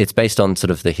 it's based on sort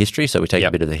of the history. So we take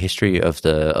a bit of the history of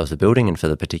the building and for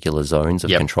the particular zones of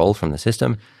control from the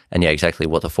system, and exactly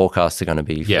what the forecasts are going to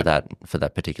be for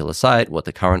that particular site, what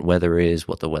the current weather is,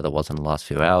 what the weather was in the last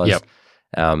few hours.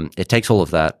 It takes all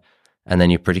of that, and then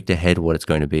you predict ahead what it's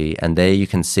going to be, and there you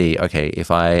can see, okay,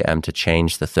 if I am to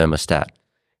change the thermostat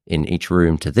in each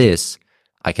room to this,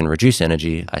 I can reduce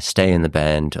energy. I stay in the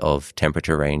band of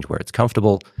temperature range where it's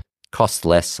comfortable. Costs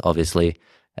less, obviously.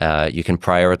 You can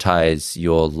prioritize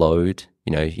your load.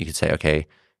 You could say, okay,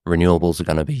 renewables are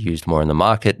going to be used more in the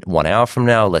market 1 hour from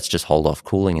now. Let's just hold off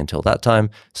cooling until that time.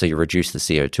 So you reduce the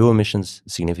CO2 emissions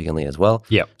significantly as well.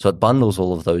 Yeah. So it bundles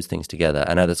all of those things together.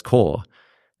 And at its core,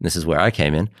 and this is where I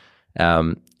came in,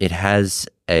 it has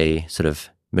a sort of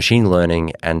machine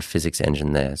learning and physics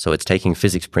engine there. So it's taking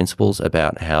physics principles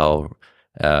about how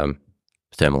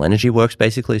thermal energy works,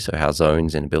 basically, so how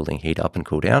zones in a building heat up and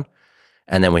cool down.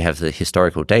 And then we have the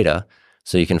historical data,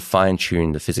 so you can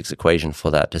fine-tune the physics equation for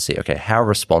that to see, okay, how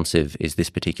responsive is this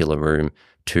particular room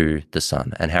to the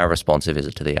sun, and how responsive is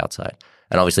it to the outside?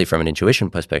 And obviously from an intuition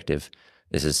perspective,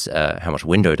 this is how much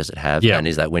window does it have, and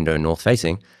is that window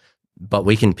north-facing? But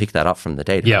we can pick that up from the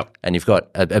data. Yeah. And you've got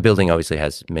a building obviously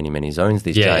has many, many zones.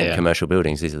 These giant commercial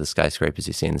buildings, these are the skyscrapers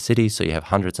you see in the city. So you have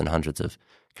hundreds and hundreds of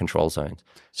control zones.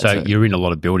 So you're in a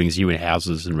lot of buildings. Are you in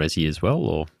houses and resi as well,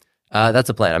 or? That's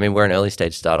a plan. I mean, we're an early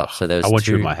stage startup. So I want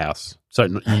you in my house. So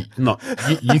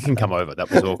you can come over. That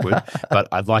was awkward. But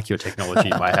I'd like your technology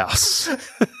in my house.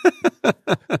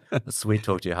 Sweet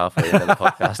talk to you halfway into the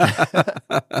podcast.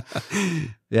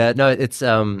 Yeah, no, it's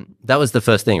that was the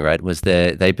first thing, right? Was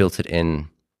they built it in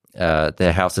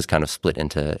their house is kind of split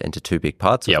into two big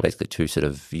parts. So it's basically two sort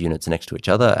of units next to each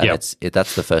other, and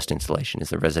that's the first installation is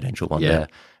the residential one there,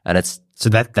 and so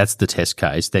that's the test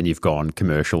case. Then you've gone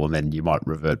commercial, and then you might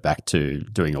revert back to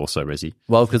doing also resi.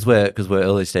 Well, because we're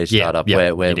early stage startup,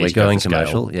 we're going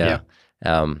commercial,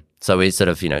 So we're sort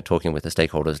of talking with the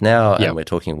stakeholders now, and we're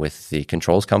talking with the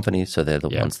controls companies, so they're the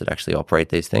ones that actually operate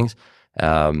these things.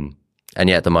 And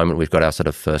at the moment we've got our sort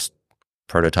of first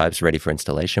prototypes ready for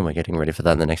installation. We're getting ready for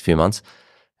that in the next few months.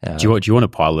 Do you want to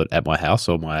pilot at my house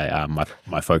or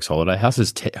my folks' holiday house?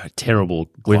 Is terrible.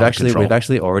 We've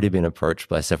actually already been approached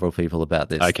by several people about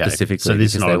this specifically. So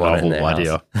this is not a novel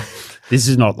idea. This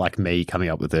is not like me coming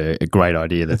up with a great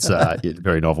idea that's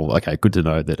very novel. Okay, good to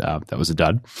know that that was a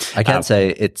dud. I can say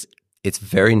it's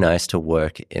very nice to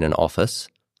work in an office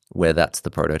where that's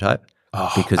the prototype. Oh,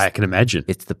 because I can imagine.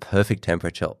 It's the perfect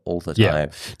temperature all the time. Yeah.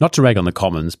 Not to rag on the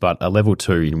commons, but a level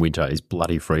 2 in winter is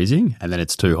bloody freezing, and then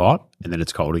it's too hot, and then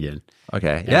it's cold again.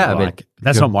 Okay. And I mean,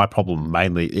 that's not my problem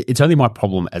mainly. It's only my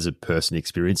problem as a person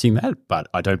experiencing that, but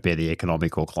I don't bear the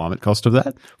economic or climate cost of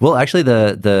that. Well, actually,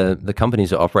 the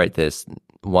companies who operate this,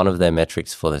 one of their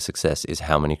metrics for their success is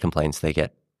how many complaints they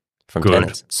get from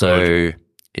tenants. So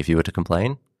if you were to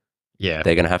complain, they're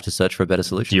going to have to search for a better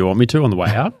solution. Do you want me to on the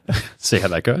way out? See how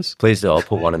that goes? Please do. I'll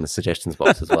put one in the suggestions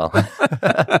box as well.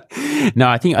 No,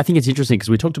 I think it's interesting because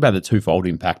we talked about the twofold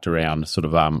impact around sort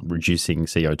of reducing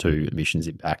CO2 emissions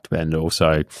impact and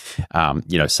also,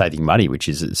 saving money, which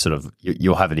is sort of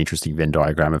you'll have an interesting Venn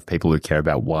diagram of people who care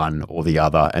about one or the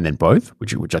other and then both,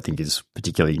 which I think is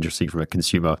particularly interesting from a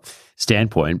consumer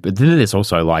standpoint. But then there's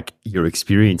also like your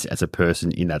experience as a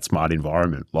person in that smart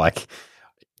environment, like.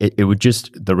 It would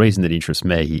just, the reason that interests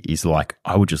me is like,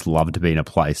 I would just love to be in a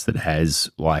place that has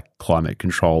like climate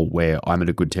control where I'm at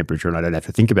a good temperature and I don't have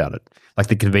to think about it. Like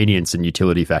the convenience and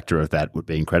utility factor of that would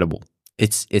be incredible.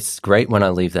 It's great when I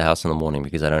leave the house in the morning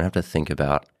because I don't have to think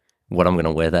about what I'm going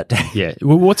to wear that day. Yeah.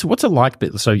 Well, what's it like?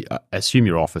 So I assume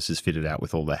your office is fitted out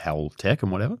with all the HAL tech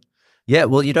and whatever? Yeah.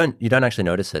 Well, you don't actually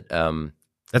notice it.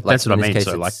 That's what I mean.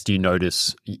 So like, do you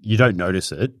notice, you don't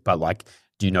notice it, but like,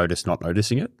 do you notice not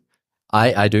noticing it?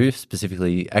 I do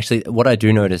specifically. Actually, what I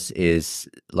do notice is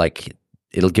like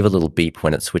it'll give a little beep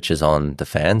when it switches on the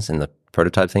fans in the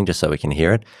prototype thing, just so we can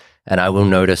hear it. And I will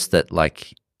notice that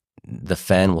like the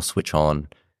fan will switch on,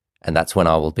 and that's when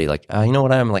I will be like, oh, you know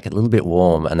what, I'm like a little bit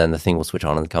warm, and then the thing will switch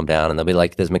on and come down, and there'll be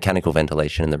like there's mechanical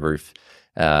ventilation in the roof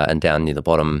and down near the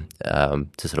bottom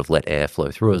to sort of let air flow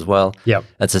through as well. Yep.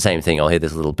 It's the same thing. I'll hear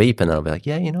this little beep, and then I'll be like,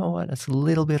 yeah, you know what, it's a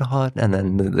little bit hot, and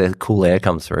then the cool air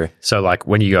comes through. So like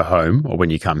when you go home or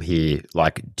when you come here,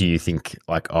 like do you think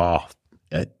like, oh,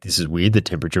 this is weird, the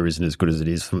temperature isn't as good as it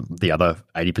is for the other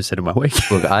 80% of my week?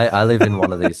 Look, I live in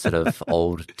one of these sort of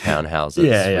old townhouses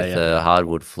with a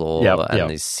hardwood floor and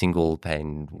these single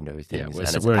pane window things, and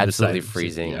it's absolutely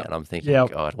freezing. And I'm thinking,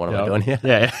 God, what am I doing here?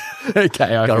 Yeah,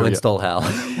 okay, got to install HAL.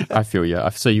 I feel you.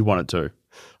 So you want it too?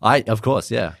 Of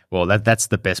course, yeah. Well, that's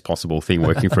the best possible thing,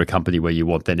 working for a company where you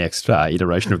want the next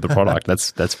iteration of the product.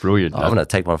 That's brilliant. I'm going to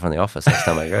take one from the office next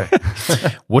time I go.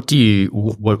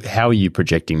 How are you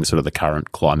projecting sort of the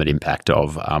current climate impact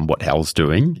of what HAL's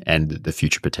doing and the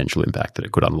future potential impact that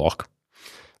it could unlock?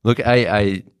 Look,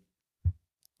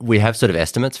 we have sort of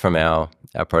estimates from our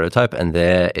prototype, and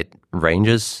there it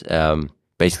ranges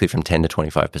basically from 10 to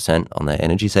 25% on their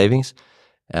energy savings.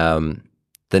 The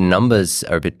numbers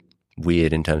are a bit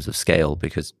weird in terms of scale,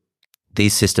 because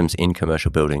these systems in commercial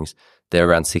buildings, they're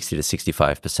around 60 to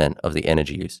 65% of the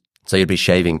energy use. So you'd be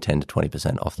shaving 10 to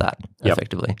 20% off that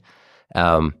effectively.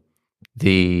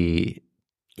 The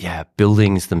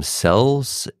buildings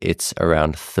themselves, it's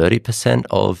around 30%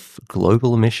 of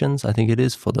global emissions, I think it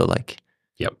is, for the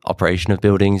operation of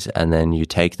buildings. And then you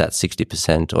take that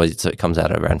 60%, so it comes out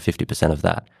at around 50% of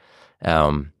that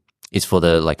is for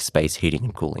the space heating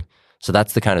and cooling. So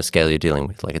that's the kind of scale you're dealing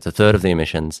with. Like it's a third of the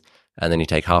emissions, and then you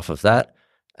take half of that,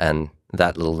 and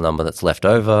that little number that's left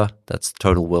over, that's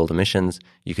total world emissions,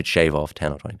 you could shave off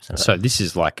 10 or 20% of that. So this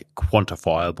is like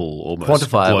quantifiable, almost.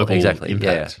 Quantifiable, exactly.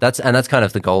 Impact. Yeah. That's kind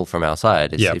of the goal from our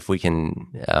side, is if we can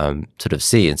sort of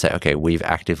see and say, okay, we've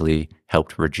actively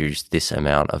helped reduce this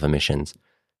amount of emissions.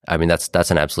 I mean,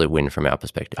 that's an absolute win from our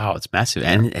perspective. Oh, it's massive.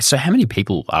 And so how many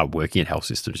people are working at HAL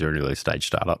Systems? You're an early stage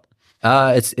startup.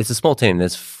 It's a small team.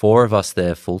 There's 4 of us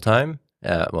there full time.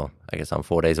 Well, I guess I'm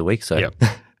 4 days a week. So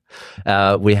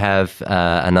we have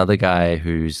another guy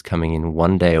who's coming in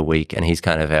 1 day a week, and he's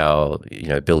kind of our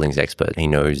buildings expert. He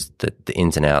knows the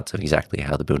ins and outs of exactly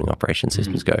how the building operation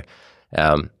systems go.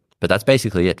 But that's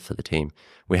basically it for the team.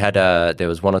 We had there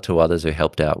was 1 or 2 others who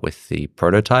helped out with the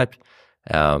prototype.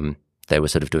 They were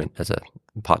sort of doing it as a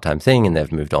part-time thing, and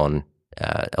they've moved on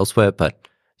elsewhere. But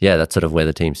yeah, that's sort of where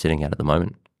the team's sitting at the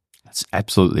moment. That's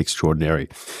absolutely extraordinary.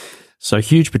 So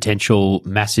huge potential,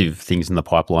 massive things in the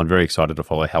pipeline. Very excited to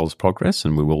follow HAL's progress,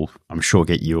 and we will, I'm sure,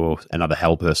 get you or another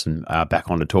HAL person back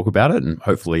on to talk about it, and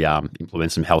hopefully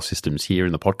implement some HAL systems here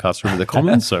in the podcast room in the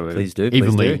Commons. So please do.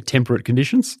 Evenly temperate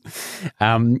conditions.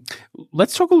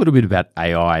 Let's talk a little bit about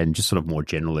AI and just sort of more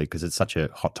generally, because it's such a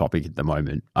hot topic at the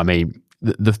moment. I mean,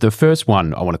 the first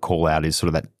one I want to call out is sort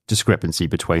of that discrepancy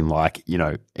between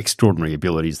extraordinary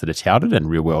abilities that are touted and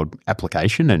real world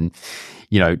application. And,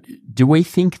 do we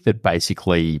think that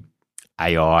basically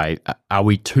AI, are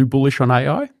we too bullish on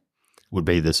AI? Would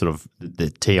be the sort of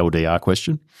the TLDR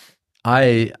question.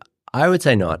 I would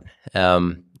say not.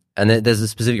 And there's a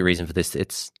specific reason for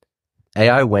this.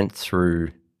 AI went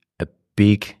through a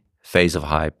big phase of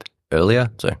hype earlier,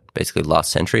 so basically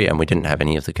last century, and we didn't have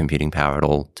any of the computing power at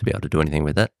all to be able to do anything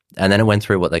with it. And then it went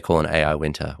through what they call an AI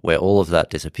winter, where all of that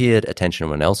disappeared, attention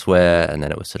went elsewhere, and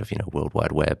then it was sort of, World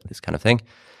Wide Web, this kind of thing.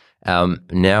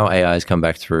 Now AI has come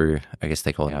back through, I guess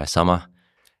they call it AI summer,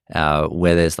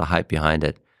 where there's the hype behind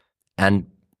it. And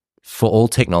for all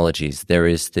technologies, there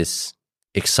is this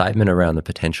excitement around the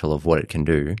potential of what it can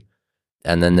do,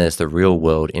 and then there's the real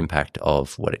world impact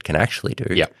of what it can actually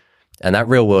do. Yeah. And that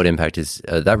real world impact is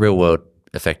that real world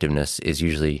effectiveness is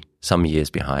usually some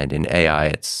years behind. In AI,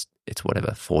 it's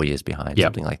whatever 4 years behind,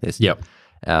 something like this. Yep.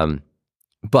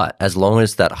 But as long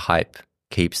as that hype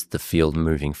keeps the field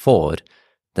moving forward,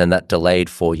 then that delayed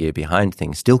 4-year behind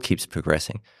thing still keeps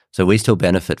progressing. So we still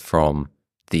benefit from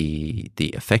the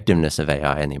effectiveness of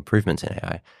AI and the improvements in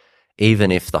AI,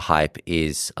 even if the hype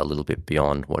is a little bit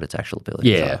beyond what its actual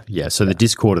abilities are. Yeah. So the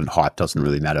discordant hype doesn't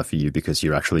really matter for you because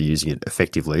you're actually using it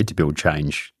effectively to build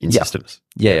change in systems.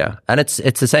 Yeah. And it's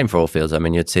the same for all fields. I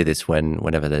mean, you'd see this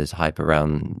whenever there's hype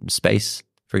around space,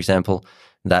 for example,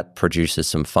 that produces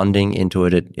some funding into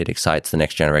it. It excites the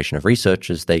next generation of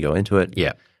researchers. They go into it.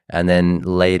 Yeah. And then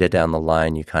later down the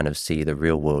line, you kind of see the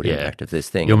real world impact of this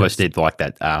thing. You almost need like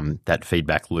that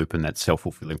feedback loop and that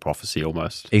self-fulfilling prophecy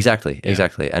almost. Exactly.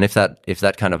 And if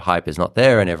that kind of hype is not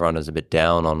there and everyone is a bit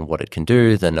down on what it can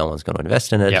do, then no one's going to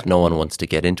invest in it. Yep. No one wants to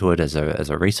get into it as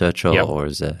a researcher or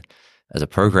as a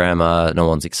programmer. No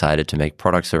one's excited to make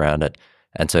products around it.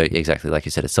 And so exactly like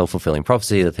you said, a self-fulfilling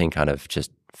prophecy, the thing kind of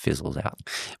just fizzles out.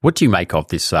 What do you make of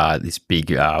this big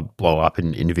blow up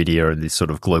in NVIDIA and this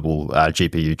sort of global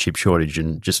GPU chip shortage?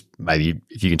 And just maybe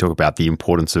if you can talk about the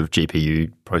importance of GPU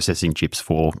processing chips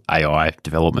for AI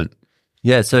development.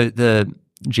 Yeah, so the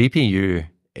GPU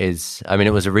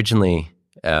it was originally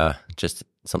just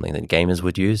something that gamers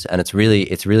would use, and it's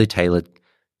really tailored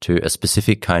to a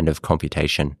specific kind of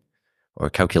computation or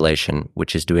calculation,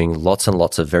 which is doing lots and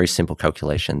lots of very simple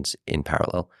calculations in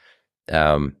parallel.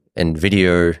 In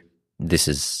video, this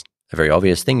is a very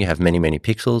obvious thing. You have many, many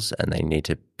pixels, and they need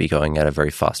to be going at a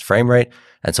very fast frame rate.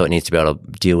 And so it needs to be able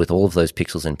to deal with all of those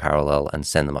pixels in parallel and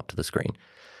send them up to the screen.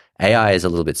 AI is a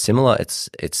little bit similar.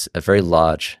 It's a very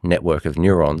large network of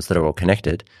neurons that are all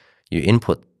connected. You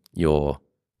input your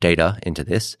data into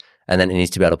this, and then it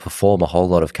needs to be able to perform a whole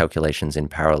lot of calculations in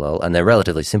parallel. And they're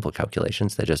relatively simple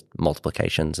calculations. They're just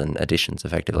multiplications and additions,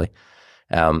 effectively.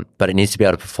 But it needs to be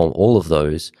able to perform all of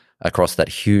those across that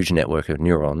huge network of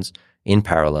neurons in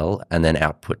parallel and then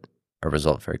output a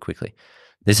result very quickly.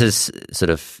 This is sort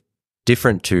of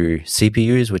different to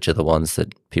CPUs, which are the ones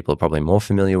that people are probably more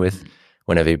familiar with.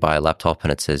 Whenever you buy a laptop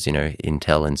and it says,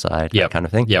 Intel inside, that kind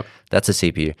of thing. Yep. That's a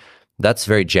CPU. That's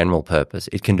very general purpose.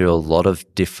 It can do a lot of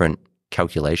different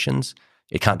calculations.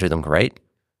 It can't do them great,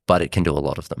 but it can do a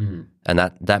lot of them. And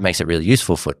that makes it really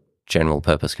useful for general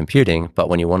purpose computing. But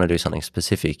when you want to do something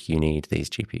specific, you need these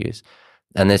GPUs.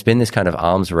 And there's been this kind of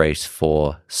arms race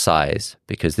for size,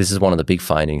 because this is one of the big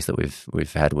findings that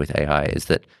we've had with AI, is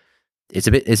that it's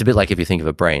a bit like if you think of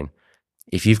a brain.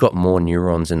 If you've got more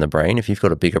neurons in the brain, if you've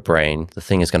got a bigger brain, the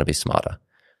thing is going to be smarter.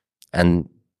 And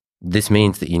this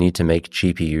means that you need to make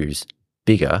GPUs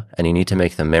bigger, and you need to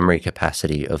make the memory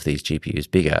capacity of these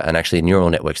GPUs bigger. And actually neural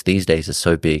networks these days are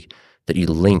so big that you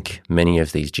link many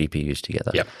of these GPUs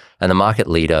together. Yep. And the market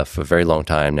leader for a very long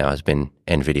time now has been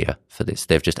NVIDIA for this.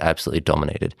 They've just absolutely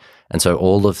dominated. And so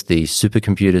all of the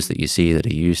supercomputers that you see that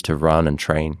are used to run and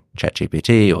train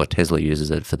ChatGPT, or Tesla uses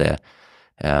it for their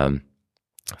own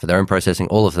processing,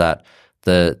 all of that,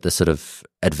 the sort of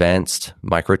advanced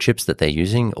microchips that they're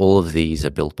using, all of these are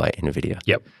built by NVIDIA.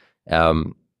 Yep.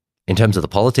 In terms of the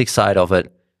politics side of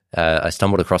it, I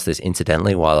stumbled across this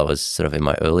incidentally while I was sort of in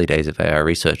my early days of AI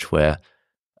research, where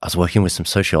I was working with some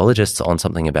sociologists on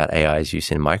something about AI's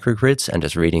use in microgrids and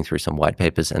just reading through some white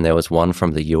papers. And there was one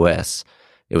from the US.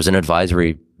 It was an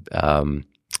advisory, I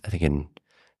think in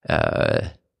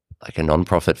like a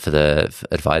nonprofit for the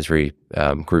advisory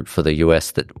group for the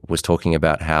US, that was talking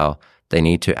about how they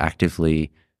need to actively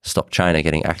stop China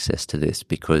getting access to this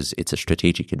because it's a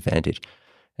strategic advantage.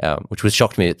 Which was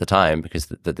shocked me at the time, because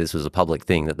that this was a public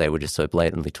thing that they would just so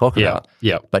blatantly talk about.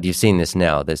 Yeah. But you've seen this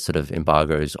now. There's sort of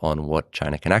embargoes on what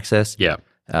China can access. Yeah.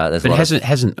 But hasn't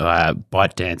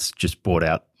ByteDance just bought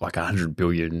out like 100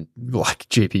 billion like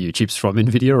GPU chips from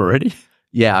NVIDIA already?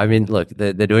 Yeah, I mean, look,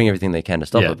 they're doing everything they can to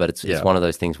stop it, but it's one of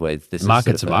those things where this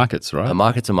markets is are markets, right?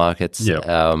 Markets are markets. Yeah.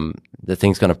 The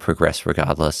thing's going to progress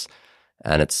regardless.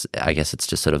 And I guess it's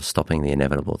just sort of stopping the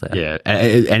inevitable there. Yeah,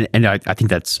 and I think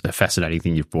that's a fascinating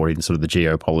thing you've brought in, sort of the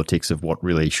geopolitics of what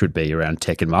really should be around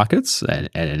tech and markets,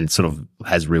 and it sort of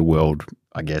has real world,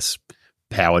 I guess,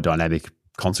 power dynamic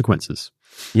consequences.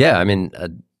 Yeah, I mean,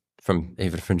 from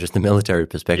just the military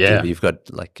perspective, you've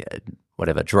got like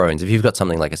drones. If you've got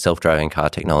something like a self-driving car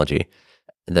technology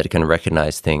that can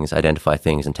recognize things, identify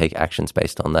things, and take actions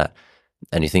based on that,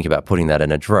 and you think about putting that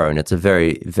in a drone, it's a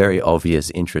very, very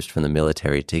obvious interest from the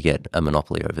military to get a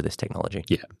monopoly over this technology.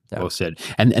 Yeah, well said.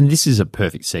 And this is a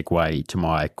perfect segue to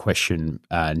my question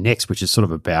next, which is sort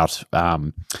of about, are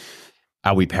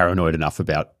we paranoid enough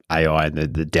about AI and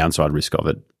the downside risk of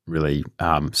it really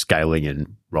scaling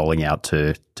and rolling out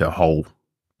to a whole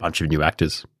bunch of new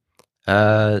actors?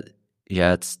 Yeah,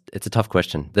 it's a tough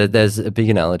question. There's a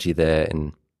big analogy there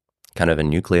in kind of a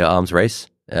nuclear arms race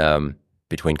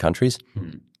between countries.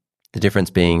 The difference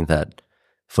being that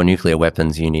for nuclear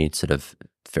weapons, you need sort of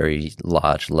very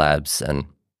large labs and,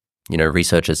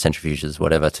 researchers, centrifuges,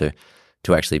 whatever, to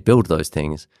actually build those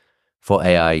things. For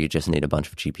AI, you just need a bunch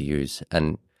of GPUs.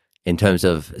 And in terms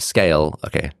of scale,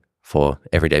 okay, for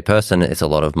everyday person, it's a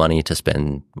lot of money to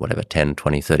spend, whatever, 10,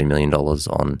 20, $30 million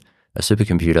on a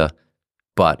supercomputer.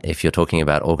 But if you're talking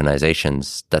about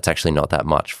organizations, that's actually not that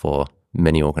much for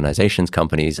many organizations,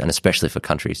 companies, and especially for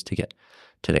countries to get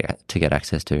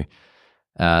access to.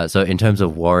 So in terms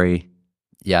of worry,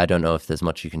 I don't know if there's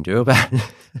much you can do about it.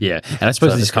 Yeah. And I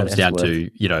suppose this comes down to,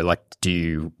 do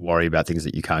you worry about things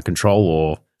that you can't control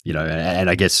or, and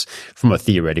I guess from a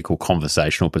theoretical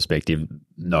conversational perspective,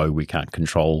 no, we can't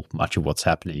control much of what's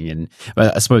happening. And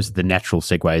I suppose the natural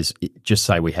segue is just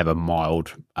say we have a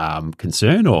mild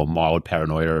concern or mild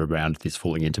paranoia around this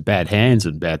falling into bad hands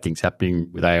and bad things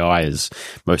happening with AI. As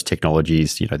most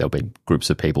technologies, there'll be groups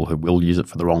of people who will use it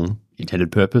for the wrong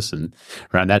intended purpose. And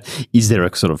around that, is there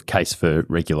a sort of case for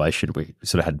regulation? We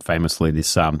sort of had famously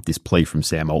this plea from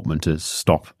Sam Altman to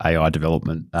stop AI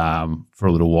development for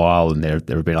a little while, and there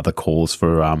have been other calls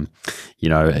for a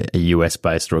US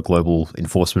based or a global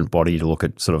enforcement body to look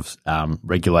at sort of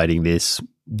regulating this.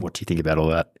 What do you think about all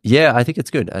that? Yeah, I think it's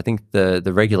good. I think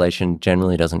the regulation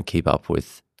generally doesn't keep up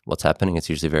with what's happening. It's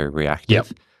usually very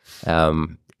reactive. Yep.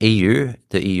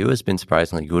 The EU has been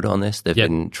surprisingly good on this. They've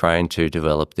been trying to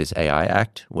develop this AI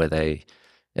Act where they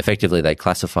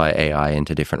classify AI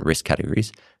into different risk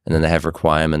categories, and then they have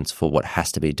requirements for what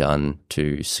has to be done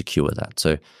to secure that.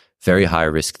 So very high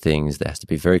risk things, there has to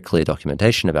be very clear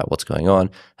documentation about what's going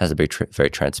on, has to be very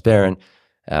transparent.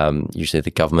 Usually the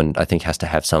government, I think, has to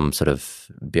have some sort of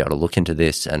be able to look into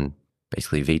this and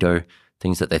basically veto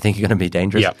things that they think are going to be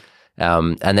dangerous. Yep.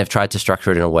 And they've tried to structure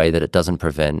it in a way that it doesn't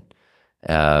prevent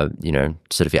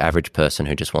sort of your average person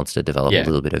who just wants to develop a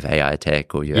little bit of AI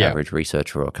tech, or your average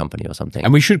researcher or a company or something.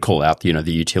 And we should call out, the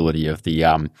utility of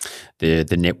the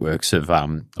networks of, I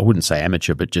wouldn't say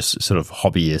amateur, but just sort of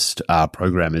hobbyist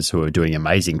programmers who are doing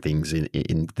amazing things in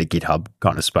the GitHub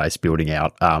kind of space, building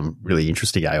out really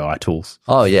interesting AI tools.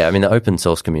 Oh yeah, I mean the open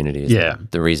source community is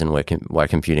the reason why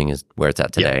computing is where it's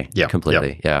at today.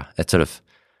 Completely. Yeah, it's sort of.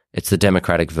 It's the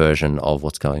democratic version of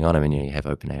what's going on. I mean, you have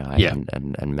OpenAI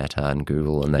and Meta and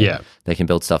Google, and they can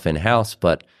build stuff in-house,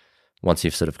 but once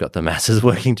you've sort of got the masses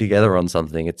working together on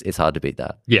something, it's hard to beat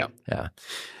that. Yeah.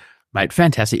 Mate,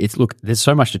 fantastic. There's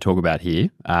so much to talk about here.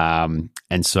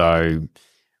 And so,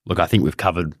 I think we've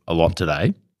covered a lot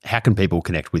today. How can people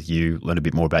connect with you, learn a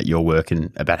bit more about your work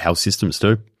and about Health Systems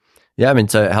too? Yeah, I mean,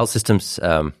 so Health Systems,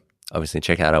 obviously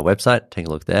check out our website, take a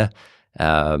look there.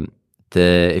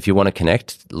 If you want to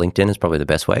connect, LinkedIn is probably the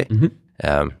best way.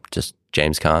 Mm-hmm. Just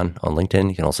James Kahn on LinkedIn.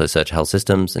 You can also search Health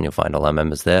Systems and you'll find all our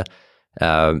members there.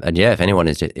 And if anyone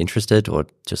is interested or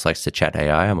just likes to chat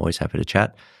AI, I'm always happy to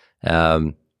chat.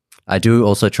 I do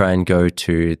also try and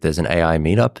there's an AI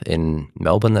meetup in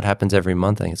Melbourne that happens every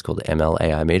month. I think it's called the ML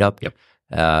AI meetup. Yep.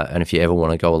 And if you ever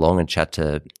want to go along and chat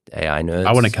to AI nerds.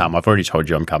 I want to come. I've already told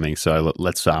you I'm coming. So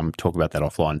let's talk about that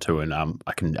offline too. And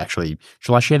I can actually,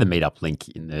 shall I share the meetup link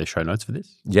in the show notes for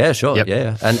this? Yeah, sure. Yep.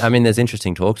 Yeah. And I mean, there's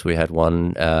interesting talks. We had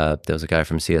one, there was a guy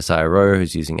from CSIRO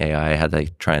who's using AI, how they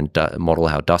try and model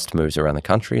how dust moves around the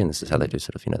country. And this is how they do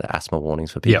sort of, the asthma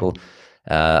warnings for people.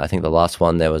 Yep. I think the last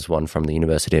one, there was one from the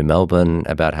University of Melbourne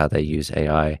about how they use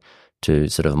AI to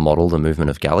sort of model the movement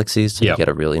of galaxies, so you get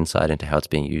a real insight into how it's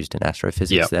being used in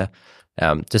astrophysics there.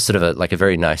 Just sort of a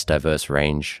very nice, diverse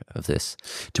range of this.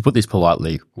 To put this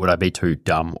politely, would I be too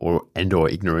dumb or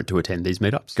ignorant to attend these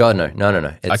meetups? God,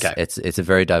 no. It's a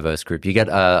very diverse group. You get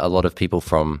a lot of people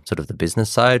from sort of the business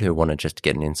side who want to just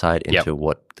get an insight into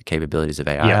what the capabilities of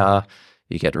AI are.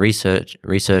 You get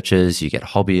researchers, you get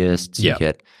hobbyists, you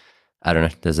get... I don't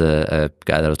know. There's a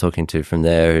guy that I was talking to from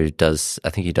there who does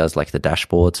like the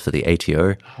dashboards for the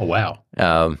ATO. Oh, wow.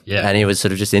 And he was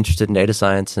sort of just interested in data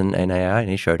science and AI, and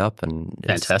he showed up. And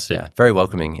fantastic. Very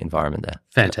welcoming environment there.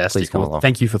 Fantastic. Please come along.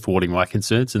 Thank you for thwarting my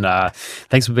concerns, and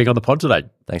thanks for being on the pod today.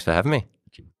 Thanks for having me.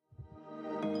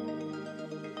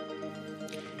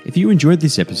 If you enjoyed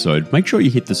this episode, make sure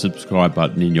you hit the subscribe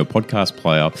button in your podcast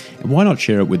player, and why not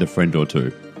share it with a friend or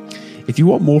two? If you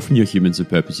want more from your Humans of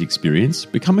Purpose experience,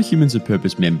 become a Humans of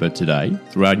Purpose member today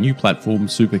through our new platform,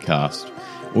 Supercast.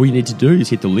 All you need to do is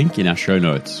hit the link in our show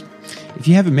notes. If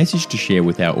you have a message to share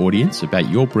with our audience about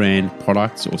your brand,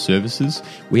 products, or services,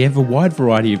 we have a wide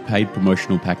variety of paid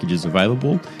promotional packages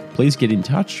available. Please get in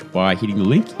touch by hitting the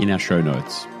link in our show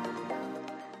notes.